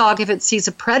herding dog, if it sees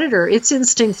a predator, its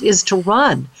instinct is to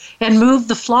run and move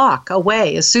the flock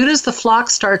away. As soon as the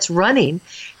flock starts running,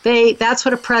 that's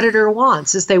what a predator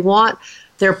wants, is they want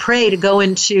their prey to go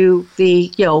into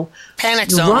the, panic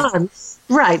zone. Run.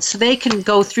 Right, so they can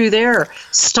go through their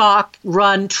stalk,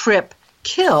 run, trip,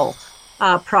 kill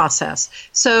process.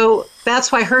 So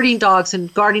that's why herding dogs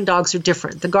and guarding dogs are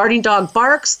different. The guarding dog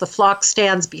barks, the flock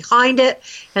stands behind it,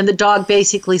 and the dog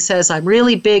basically says, I'm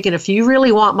really big, and if you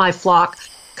really want my flock,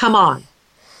 come on.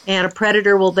 And a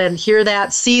predator will then hear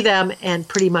that, see them, and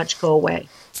pretty much go away.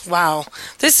 Wow,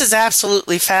 this is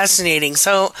absolutely fascinating.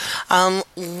 So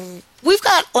we've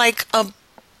got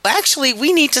Actually,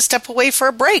 we need to step away for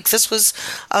a break. This was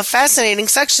a fascinating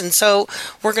section. So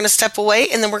we're going to step away,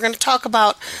 and then we're going to talk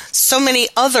about so many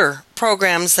other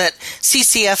programs that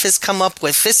CCF has come up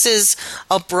with. This is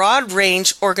a broad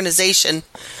range organization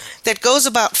that goes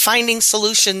about finding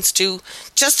solutions to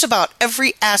just about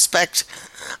every aspect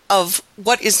of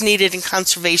what is needed in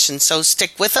conservation. So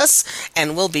stick with us,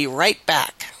 and we'll be right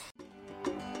back.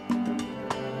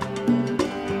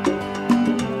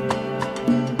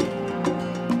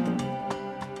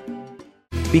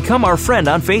 Become our friend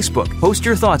on Facebook. Post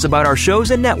your thoughts about our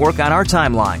shows and network on our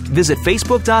timeline. Visit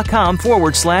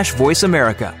facebook.com/Voice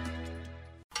America.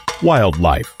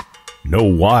 Wildlife. No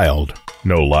wild,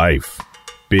 no life.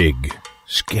 Big,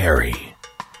 scary,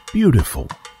 beautiful.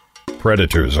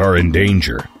 Predators are in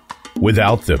danger.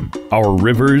 Without them, our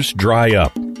rivers dry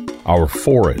up. Our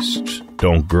forests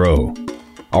don't grow.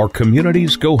 Our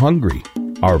communities go hungry.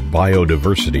 Our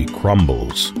biodiversity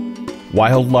crumbles.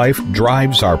 Wildlife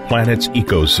drives our planet's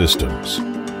ecosystems.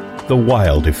 The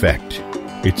Wild Effect.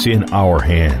 It's in our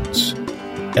hands.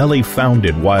 Ellie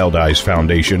founded Wild Eyes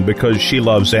Foundation because she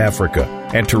loves Africa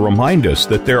and to remind us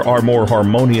that there are more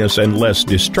harmonious and less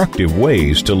destructive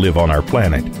ways to live on our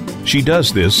planet. She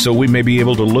does this so we may be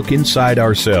able to look inside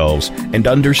ourselves and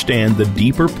understand the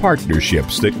deeper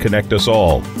partnerships that connect us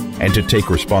all, and to take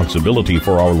responsibility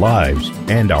for our lives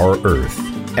and our Earth.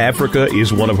 Africa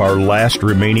is one of our last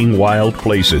remaining wild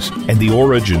places and the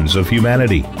origins of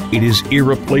humanity. It is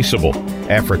irreplaceable.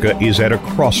 Africa is at a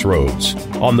crossroads,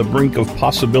 on the brink of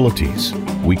possibilities.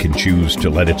 We can choose to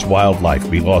let its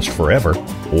wildlife be lost forever,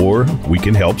 or we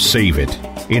can help save it.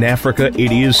 In Africa,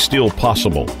 it is still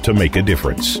possible to make a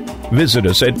difference. Visit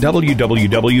us at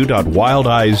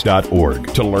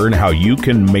www.wildeyes.org to learn how you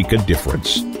can make a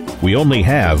difference. We only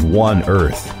have one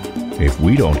Earth. If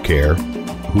we don't care,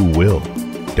 who will?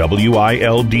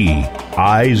 WILDIZE.org.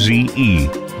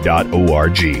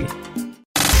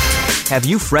 Have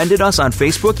you friended us on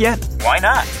Facebook yet? Why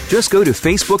not? Just go to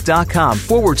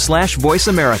facebook.com/Voice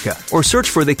America or search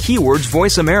for the keywords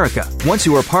Voice America. Once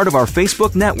you are part of our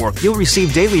Facebook network, you'll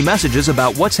receive daily messages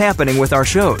about what's happening with our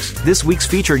shows, this week's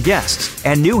featured guests,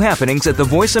 and new happenings at the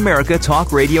Voice America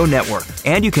Talk Radio Network.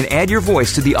 And you can add your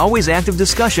voice to the always active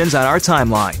discussions on our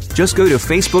timeline. Just go to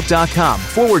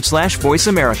facebook.com/Voice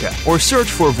America or search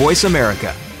for Voice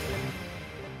America.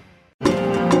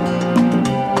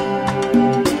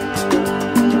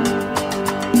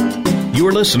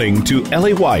 You're listening to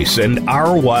Ellie Weiss and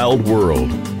Our Wild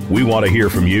World. We want to hear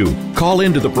from you. Call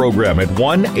into the program at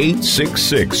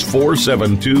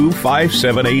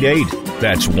 1-866-472-5788.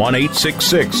 That's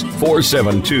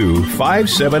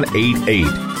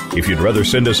 1-866-472-5788. If you'd rather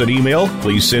send us an email,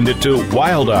 please send it to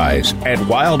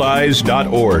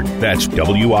wildeyes@wildeyes.org. That's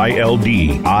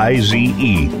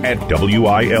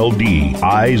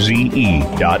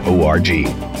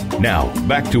WILDIZE@WILDIZE.org. Now,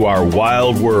 back to our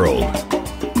wild world.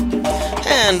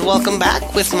 And welcome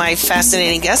back with my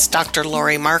fascinating guest, Dr.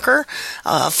 Lori Marker,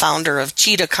 founder of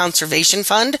Cheetah Conservation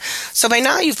Fund. So by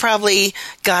now you've probably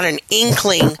got an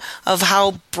inkling of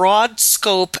how broad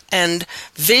scope and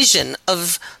vision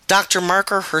of Dr.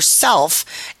 Marker herself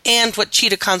and what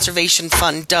Cheetah Conservation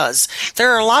Fund does.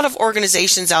 There are a lot of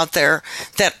organizations out there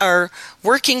that are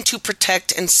working to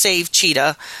protect and save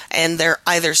cheetah, and they're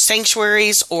either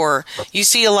sanctuaries or you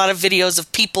see a lot of videos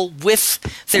of people with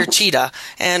their cheetah.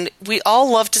 And we all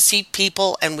love to see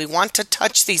people and we want to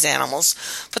touch these animals,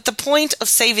 but the point of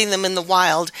saving them in the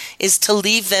wild is to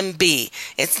leave them be.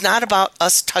 It's not about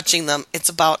us touching them, it's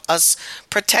about us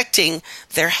protecting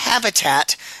their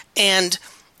habitat and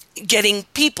getting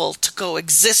people to go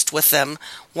exist with them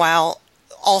while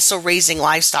also raising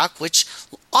livestock, which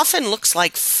often looks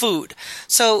like food.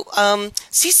 So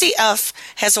CCF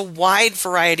has a wide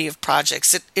variety of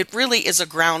projects. It really is a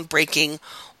groundbreaking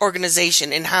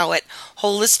organization in how it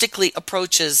holistically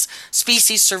approaches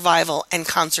species survival and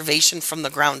conservation from the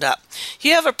ground up.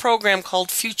 You have a program called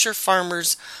Future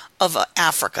Farmers of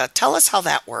Africa. Tell us how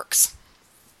that works.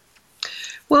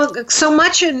 Well, so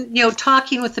much in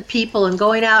talking with the people and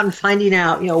going out and finding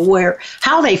out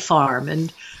how they farm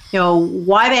and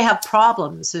why they have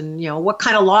problems and what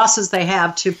kind of losses they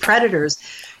have to predators.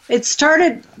 It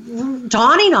started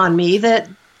dawning on me that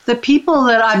the people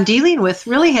that I'm dealing with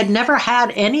really had never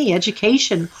had any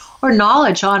education or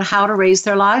knowledge on how to raise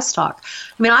their livestock.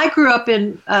 I mean, I grew up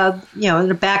in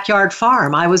a backyard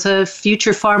farm. I was a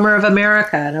Future Farmer of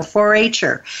America and a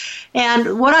 4-H'er.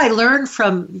 And what I learned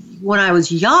from when I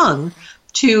was young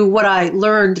to what I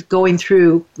learned going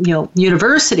through,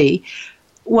 university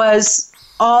was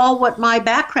all what my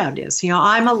background is.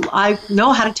 I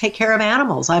know how to take care of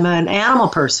animals. I'm an animal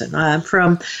person. I'm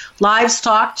from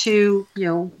livestock to,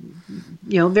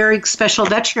 very special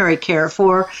veterinary care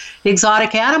for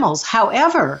exotic animals.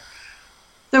 However,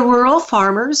 the rural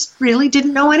farmers really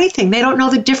didn't know anything. They don't know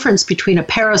the difference between a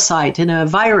parasite and a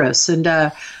virus and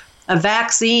a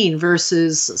vaccine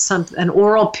versus an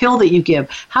oral pill that you give,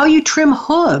 how you trim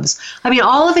hooves. I mean,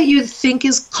 all of it you think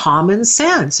is common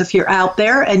sense if you're out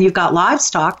there and you've got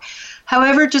livestock.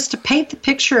 However, just to paint the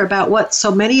picture about what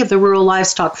so many of the rural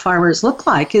livestock farmers look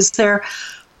like is they're,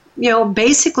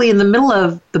 basically in the middle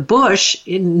of the bush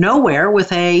in nowhere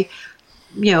with a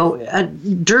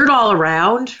dirt all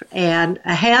around and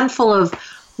a handful of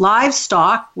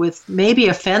livestock with maybe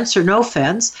a fence or no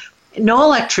fence, no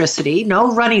electricity,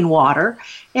 no running water.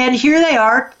 And here they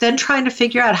are then trying to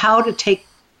figure out how to take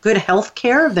good health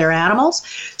care of their animals.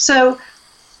 So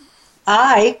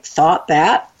I thought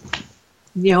that,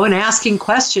 and asking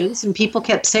questions, and people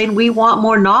kept saying, we want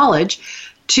more knowledge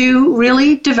to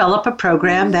really develop a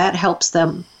program that helps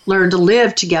them learn to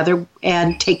live together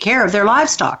and take care of their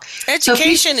livestock.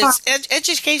 Education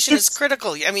is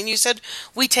critical. I mean, you said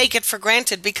we take it for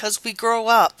granted because we grow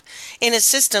up in a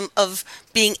system of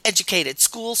being educated,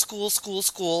 school,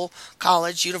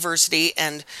 college, university,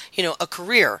 and, a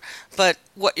career. But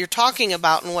what you're talking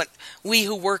about and what we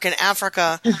who work in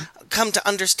Africa come to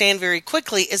understand very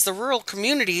quickly is the rural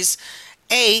communities,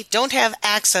 A, don't have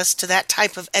access to that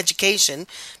type of education.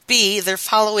 B, they're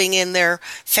following in their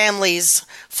family's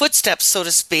footsteps, so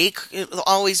to speak. It's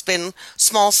always been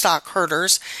small stock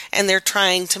herders, and they're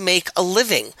trying to make a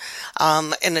living.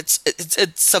 And it's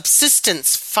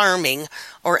subsistence farming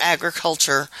or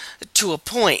agriculture to a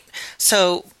point.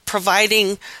 So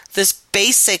providing this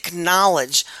basic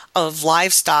knowledge of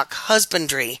livestock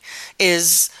husbandry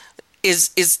is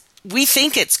we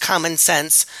think it's common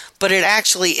sense, but it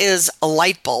actually is a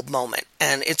light bulb moment.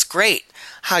 And it's great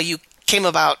how you came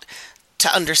about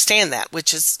to understand that,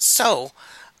 which is so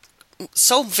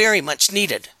very much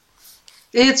needed.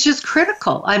 It's just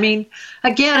critical. I mean,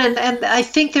 again, and I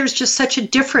think there's just such a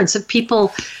difference of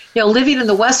people, living in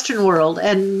the Western world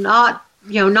and not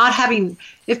having,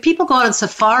 if people go on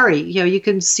safari, you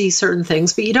can see certain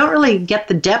things, but you don't really get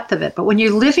the depth of it. But when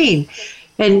you're living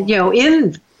and,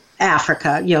 in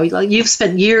Africa, you've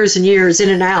spent years and years in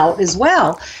and out as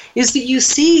well, is that you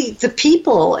see the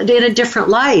people in a different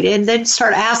light and then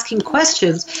start asking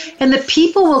questions, and the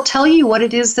people will tell you what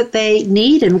it is that they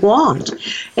need and want.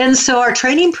 And so our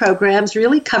training programs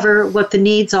really cover what the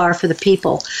needs are for the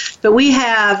people. But we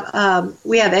have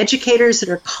educators that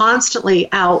are constantly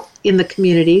out in the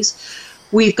communities.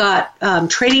 We've got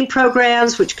training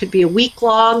programs, which could be a week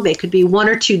long. They could be 1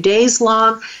 or 2 days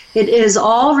long. It is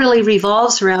all really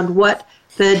revolves around what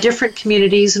the different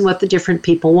communities and what the different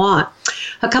people want.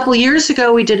 A couple years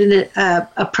ago, we did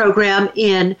a program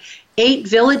in 8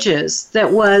 villages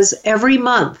that was every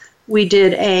month. We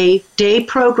did a day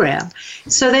program.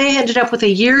 So they ended up with a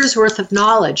year's worth of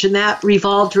knowledge, and that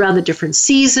revolved around the different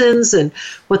seasons and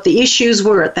what the issues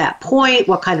were at that point,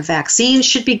 what kind of vaccines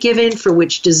should be given for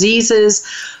which diseases,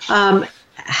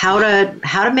 how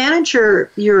to manage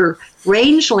your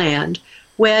rangeland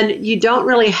when you don't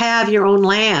really have your own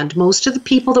land. Most of the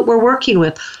people that we're working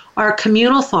with are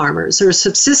communal farmers or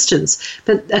subsistence,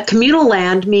 but a communal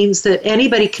land means that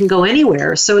anybody can go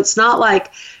anywhere. So it's not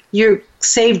like you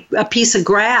save a piece of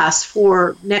grass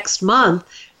for next month,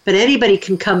 but anybody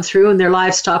can come through and their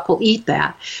livestock will eat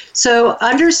that. So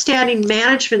understanding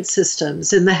management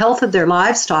systems and the health of their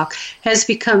livestock has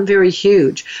become very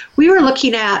huge. We were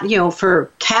looking at,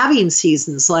 for calving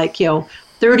seasons, like,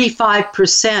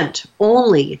 35%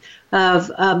 only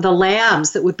the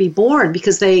lambs that would be born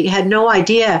because they had no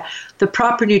idea the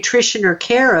proper nutrition or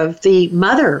care of the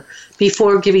mother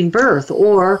before giving birth.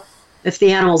 Or if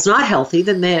the animal's not healthy,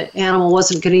 then the animal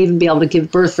wasn't going to even be able to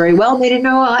give birth very well. They didn't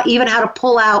know even how to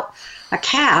pull out a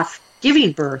calf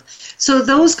giving birth. So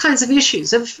those kinds of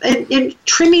issues and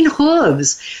trimming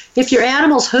hooves. If your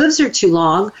animal's hooves are too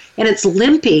long and it's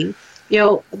limping,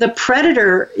 the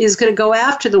predator is going to go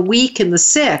after the weak and the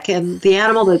sick, and the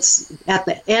animal that's at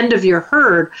the end of your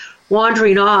herd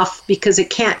wandering off because it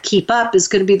can't keep up is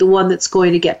going to be the one that's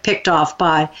going to get picked off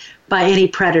by any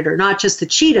predator, not just the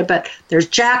cheetah, but there's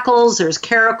jackals, there's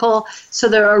caracal, so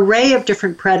there are an array of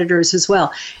different predators as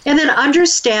well. And then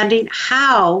understanding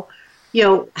how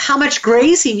much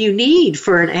grazing you need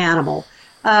for an animal.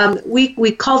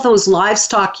 We call those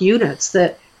livestock units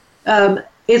that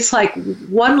it's like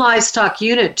one livestock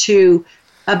unit to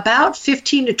about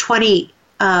 15 to 20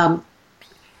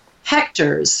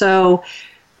 hectares. So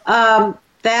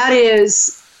that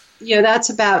is, that's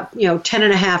about, 10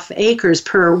 and a half acres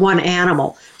per one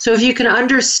animal. So if you can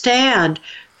understand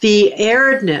the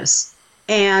aridness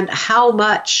and how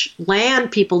much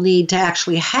land people need to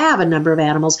actually have a number of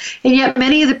animals, and yet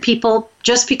many of the people,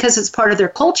 just because it's part of their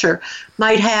culture,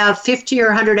 might have 50 or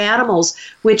 100 animals,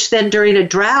 which then during a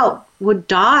drought would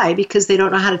die because they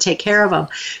don't know how to take care of them.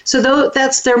 So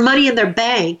that's their money in their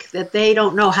bank that they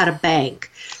don't know how to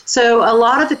bank. So a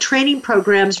lot of the training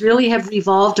programs really have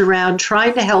revolved around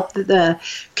trying to help the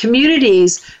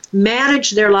communities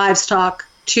manage their livestock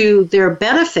to their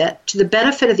benefit, to the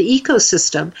benefit of the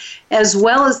ecosystem, as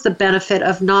well as the benefit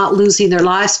of not losing their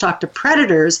livestock to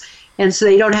predators, and so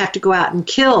they don't have to go out and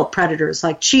kill predators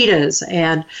like cheetahs.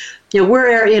 And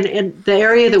we're in the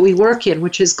area that we work in,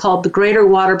 which is called the Greater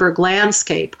Waterberg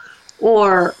Landscape,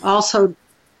 or also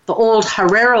the old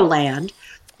Herero land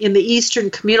in the eastern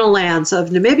communal lands of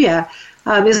Namibia,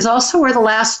 is also where the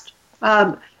last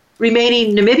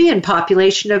remaining Namibian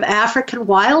population of African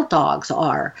wild dogs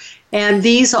are. And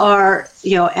these are,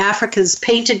 Africa's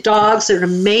painted dogs. They're an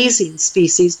amazing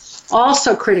species,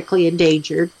 also critically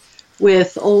endangered,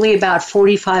 with only about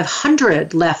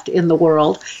 4,500 left in the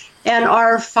world. And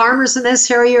our farmers in this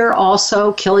area are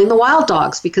also killing the wild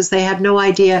dogs because they have no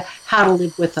idea how to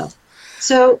live with them.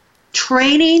 So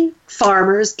training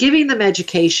farmers, giving them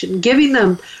education, giving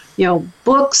them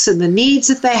books and the needs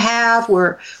that they have.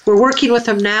 We're working with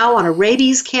them now on a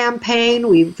rabies campaign.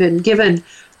 We've been given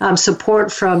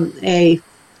support from a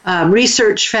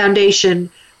research foundation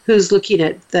who's looking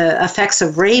at the effects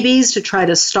of rabies to try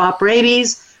to stop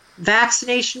rabies,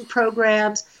 vaccination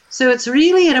programs. So it's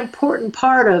really an important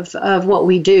part of what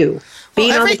we do.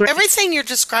 Everything you're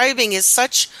describing is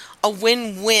such a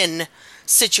win-win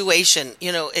situation.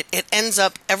 It ends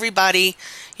up everybody,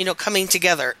 coming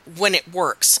together when it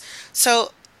works.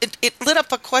 So it lit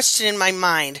up a question in my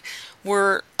mind.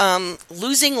 We're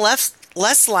losing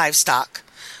less livestock.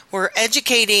 We're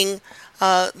educating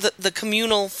the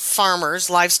communal farmers,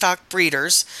 livestock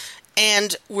breeders,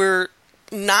 and we're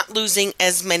not losing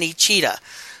as many cheetah.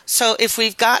 So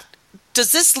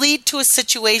does this lead to a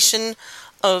situation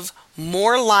of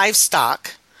more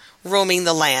livestock roaming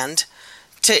the land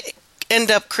to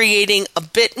end up creating a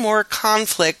bit more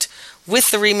conflict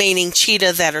with the remaining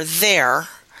cheetah that are there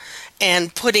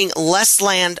and putting less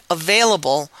land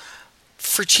available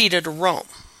for cheetah to roam?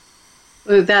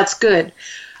 That's good.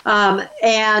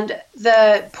 And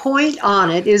the point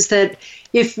on it is that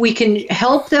if we can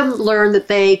help them learn that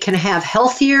they can have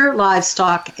healthier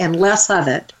livestock and less of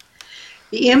it,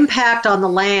 the impact on the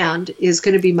land is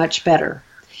going to be much better.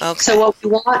 Okay. So what we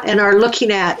want and are looking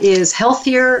at is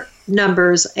healthier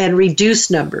numbers and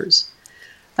reduced numbers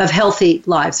of healthy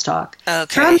livestock.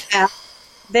 Okay. From that,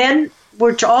 then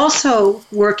we're also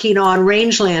working on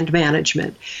rangeland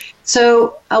management.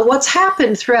 So what's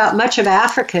happened throughout much of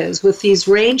Africa is with these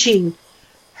ranging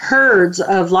herds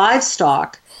of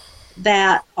livestock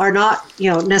that are not,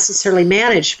 necessarily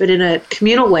managed, but in a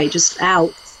communal way, just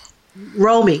out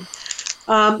roaming.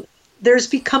 There's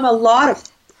become a lot of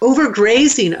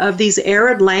overgrazing of these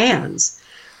arid lands.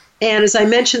 And as I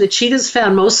mentioned, the cheetah's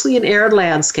found mostly in arid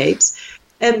landscapes.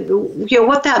 And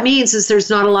what that means is there's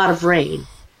not a lot of rain.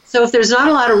 So if there's not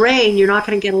a lot of rain, you're not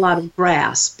going to get a lot of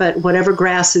grass. But whatever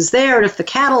grass is there, and if the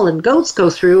cattle and goats go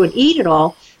through and eat it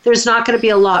all, there's not going to be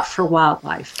a lot for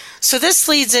wildlife. So this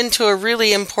leads into a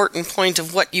really important point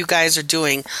of what you guys are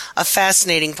doing, a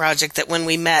fascinating project that when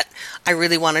we met, I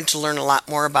really wanted to learn a lot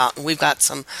more about. And we've got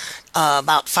some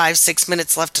about 5-6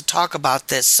 minutes left to talk about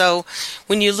this. So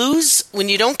when you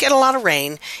don't get a lot of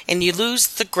rain and you lose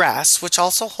the grass, which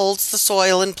also holds the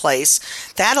soil in place,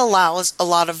 that allows a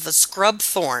lot of the scrub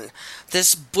thorn,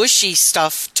 this bushy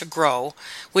stuff, to grow,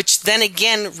 which then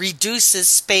again reduces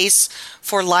space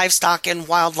for livestock and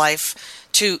wildlife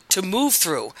to move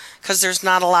through, because there's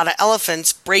not a lot of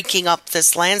elephants breaking up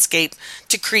this landscape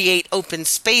to create open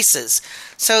spaces.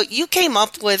 So you came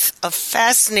up with a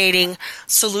fascinating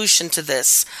solution to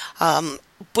this,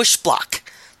 bush block.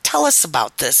 Tell us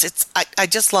about this. I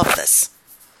just love this.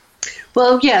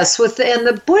 Well, yes, and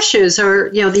the bushes are,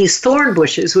 these thorn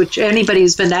bushes, which anybody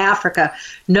who's been to Africa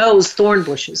knows thorn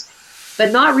bushes,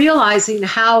 but not realizing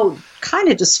how kind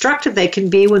of destructive they can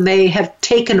be when they have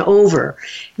taken over.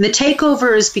 And the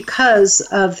takeover is because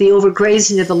of the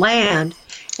overgrazing of the land.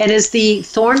 And as the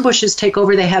thorn bushes take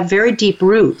over, they have very deep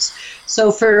roots.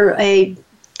 So for a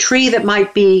tree that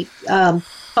might be 5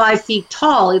 feet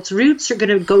tall, its roots are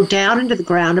going to go down into the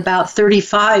ground about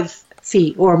 35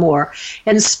 feet or more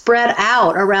and spread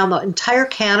out around the entire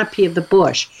canopy of the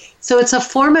bush. So it's a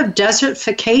form of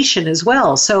desertification as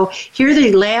well. So here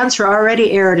the lands are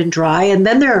already arid and dry, and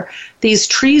then these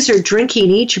trees are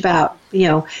drinking each about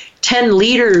 10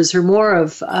 liters or more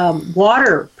of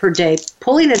water per day,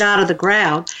 pulling it out of the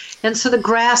ground. And so the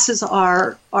grasses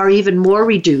are even more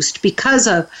reduced because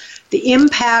of the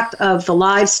impact of the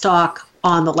livestock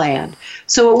on the land.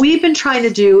 So what we've been trying to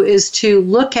do is to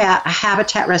look at a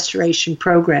habitat restoration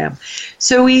program.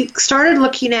 So we started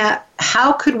looking at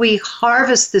how could we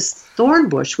harvest this thorn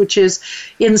bush, which is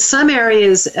in some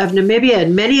areas of Namibia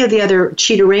and many of the other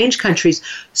cheetah range countries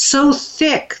so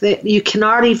thick that you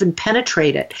cannot even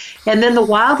penetrate it. And then the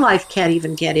wildlife can't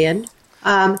even get in.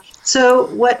 So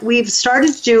what we've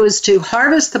started to do is to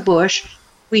harvest the bush,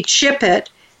 we chip it,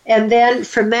 and then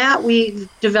from that we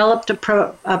developed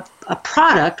a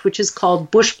product which is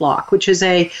called Bush Block, which is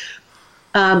a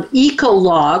eco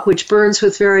log which burns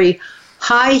with very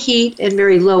high heat and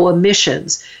very low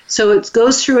emissions. So it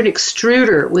goes through an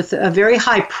extruder with a very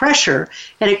high pressure,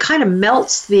 and it kind of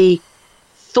melts the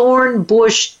thorn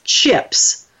bush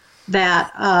chips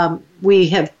that we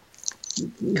have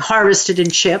harvested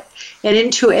and chipped, and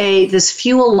into this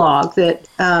fuel log that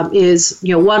is,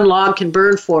 one log can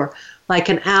burn for like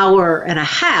an hour and a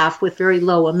half with very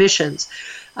low emissions.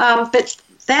 But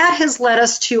that has led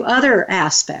us to other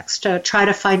aspects to try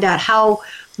to find out how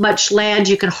much land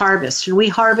you can harvest. And we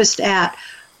harvest at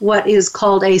what is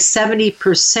called a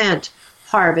 70%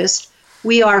 harvest.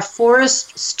 We are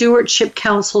Forest Stewardship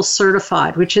Council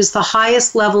certified, which is the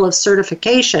highest level of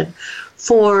certification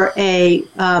for a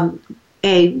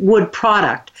wood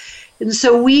product. And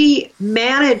so we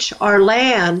manage our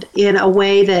land in a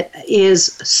way that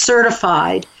is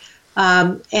certified,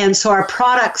 and so our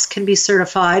products can be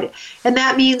certified. And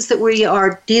that means that we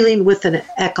are dealing with an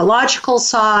ecological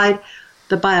side,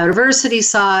 the biodiversity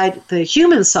side, the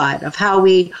human side of how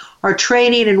we are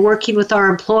training and working with our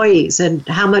employees and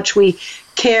how much we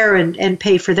care and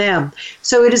pay for them.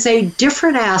 So it is a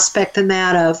different aspect than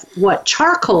that of what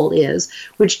charcoal is,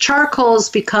 which charcoal has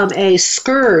become a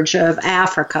scourge of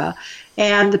Africa.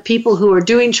 And the people who are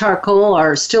doing charcoal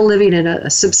are still living in a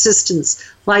subsistence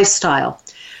lifestyle.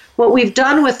 What we've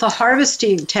done with the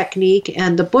harvesting technique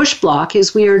and the bush block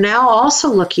is we are now also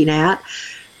looking at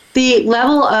the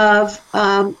level of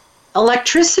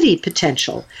electricity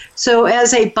potential. So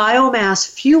as a biomass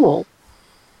fuel,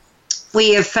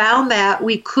 we have found that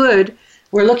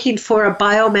we're looking for a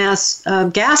biomass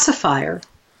gasifier,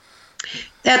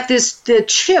 that the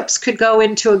chips could go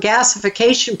into a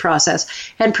gasification process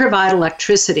and provide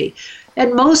electricity.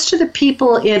 And most of the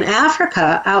people in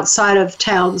Africa outside of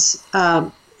towns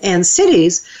and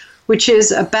cities, which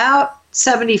is about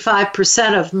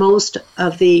 75% of most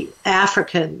of the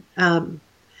African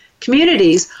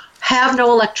communities, have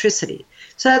no electricity.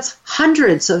 So that's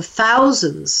hundreds of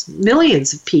thousands,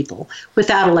 millions of people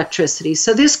without electricity.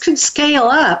 So this could scale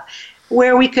up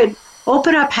where we could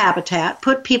open up habitat,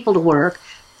 put people to work,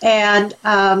 and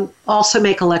also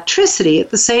make electricity at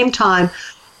the same time,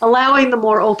 allowing the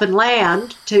more open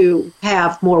land to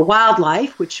have more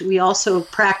wildlife, which we also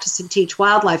practice and teach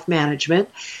wildlife management,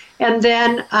 and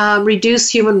then reduce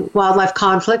human-wildlife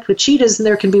conflict with cheetahs, and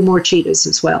there can be more cheetahs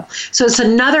as well. So it's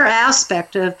another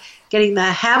aspect of getting the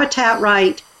habitat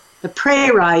right, the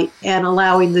prey right, and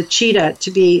allowing the cheetah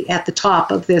to be at the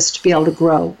top of this to be able to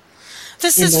grow.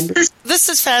 This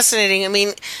is fascinating. I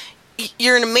mean,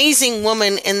 you're an amazing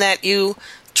woman in that you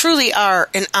truly are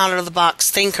an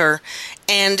out-of-the-box thinker.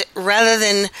 And rather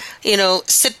than,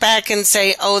 sit back and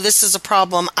say, oh, this is a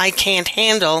problem I can't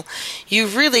handle, you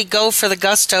really go for the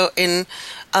gusto in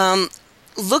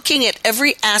looking at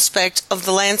every aspect of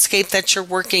the landscape that you're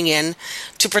working in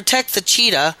to protect the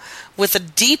cheetah with a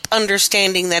deep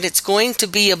understanding that it's going to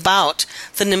be about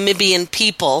the Namibian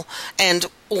people and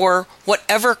or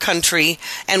whatever country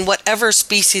and whatever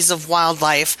species of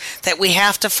wildlife, that we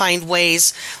have to find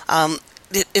ways.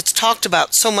 It's talked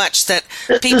about so much that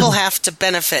people have to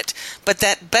benefit, but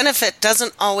that benefit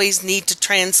doesn't always need to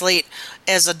translate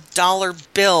as a dollar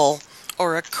bill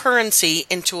or a currency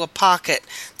into a pocket,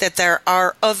 that there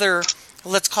are other,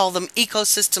 let's call them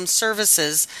ecosystem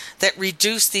services, that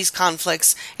reduce these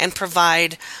conflicts and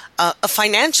provide a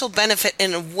financial benefit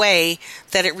in a way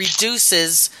that it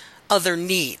reduces other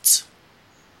needs.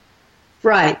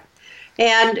 Right.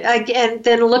 And again,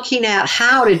 then looking at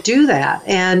how to do that.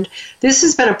 And this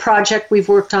has been a project we've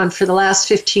worked on for the last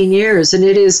 15 years. And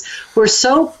we're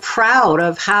so proud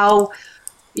of how,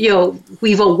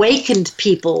 we've awakened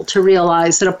people to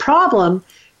realize that a problem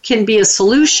can be a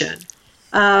solution.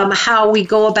 How we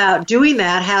go about doing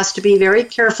that has to be very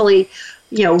carefully,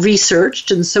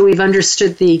 researched. And so we've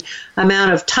understood the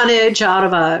amount of tonnage out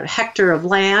of a hectare of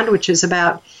land, which is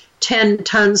about 10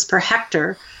 tons per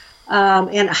hectare.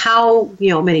 And how,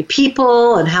 many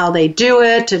people and how they do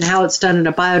it and how it's done in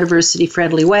a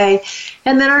biodiversity-friendly way.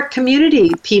 And then our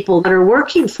community people that are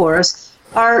working for us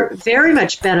are very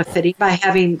much benefiting by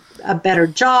having a better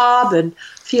job and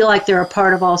feel like they're a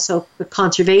part of also the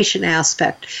conservation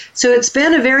aspect. So it's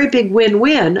been a very big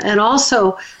win-win, and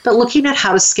also, but looking at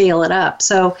how to scale it up.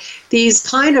 So these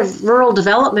kind of rural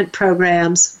development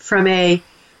programs from a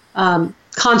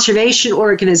conservation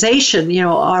organization,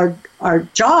 our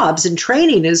jobs and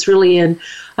training is really in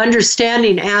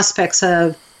understanding aspects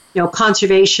of,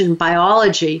 conservation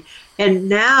biology, and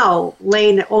now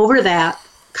laying over that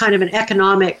kind of an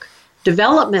economic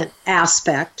development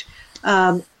aspect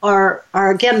are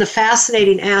again the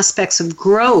fascinating aspects of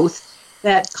growth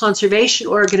that conservation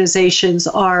organizations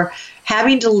are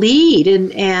having to lead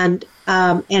and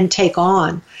take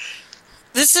on.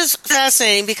 This is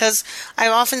fascinating because I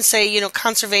often say,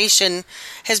 conservation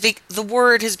the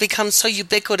word has become so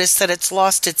ubiquitous that it's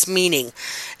lost its meaning.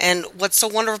 And what's so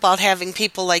wonderful about having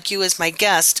people like you as my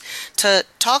guest to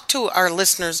talk to our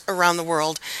listeners around the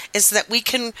world is that we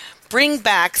can bring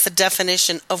back the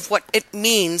definition of what it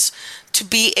means to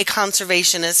be a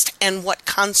conservationist and what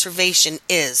conservation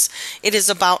is. It is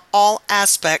about all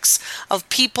aspects of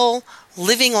people,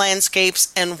 living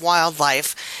landscapes, and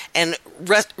wildlife, and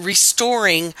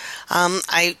restoring,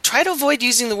 I try to avoid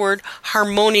using the word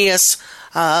harmonious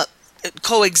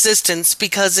coexistence,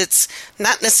 because it's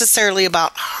not necessarily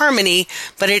about harmony,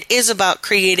 but it is about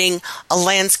creating a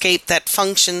landscape that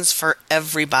functions for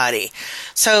everybody.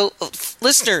 So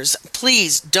listeners,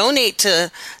 please donate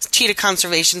to Cheetah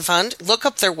Conservation Fund. Look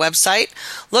up their website,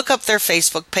 look up their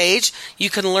Facebook page. You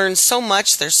can learn so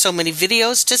much. There's so many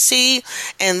videos to see,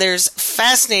 and there's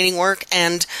fascinating work,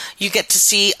 and you get to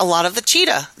see a lot of the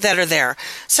cheetah that are there.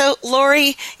 So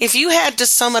Lori, if you had to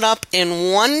sum it up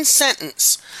in one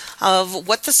sentence of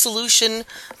what the solution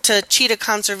to cheetah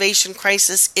conservation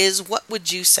crisis is, what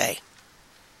would you say?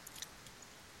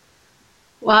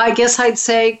 Well, I guess I'd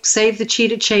say save the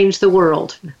cheetah, change the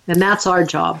world. And that's our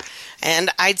job.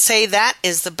 And I'd say that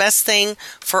is the best thing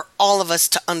for all of us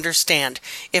to understand.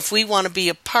 If we want to be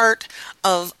a part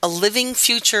of a living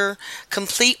future,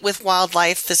 complete with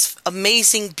wildlife, this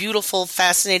amazing, beautiful,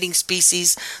 fascinating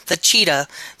species, the cheetah,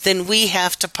 then we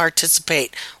have to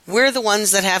participate. We're the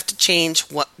ones that have to change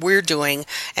what we're doing,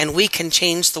 and we can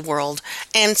change the world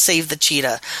and save the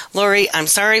cheetah. Lori, I'm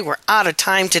sorry we're out of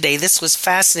time today. This was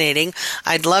fascinating.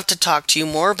 I'd love to talk to you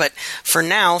more, but for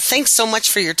now, thanks so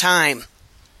much for your time.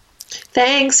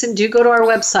 Thanks, and do go to our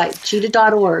website,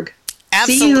 cheetah.org.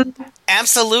 See you.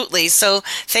 Absolutely. So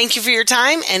thank you for your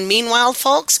time. And meanwhile,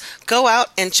 folks, go out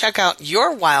and check out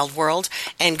your wild world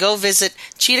and go visit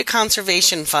Cheetah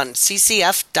Conservation Fund,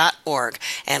 ccf.org.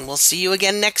 And we'll see you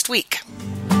again next week.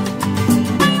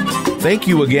 Thank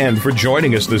you again for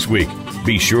joining us this week.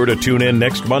 Be sure to tune in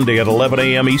next Monday at 11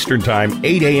 a.m. Eastern Time,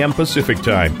 8 a.m. Pacific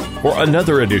Time for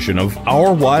another edition of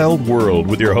Our Wild World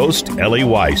with your host, Ellie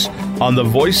Weiss, on the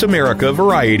Voice America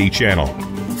Variety Channel.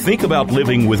 Think about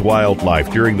living with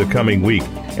wildlife during the coming week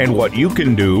and what you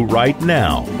can do right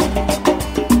now.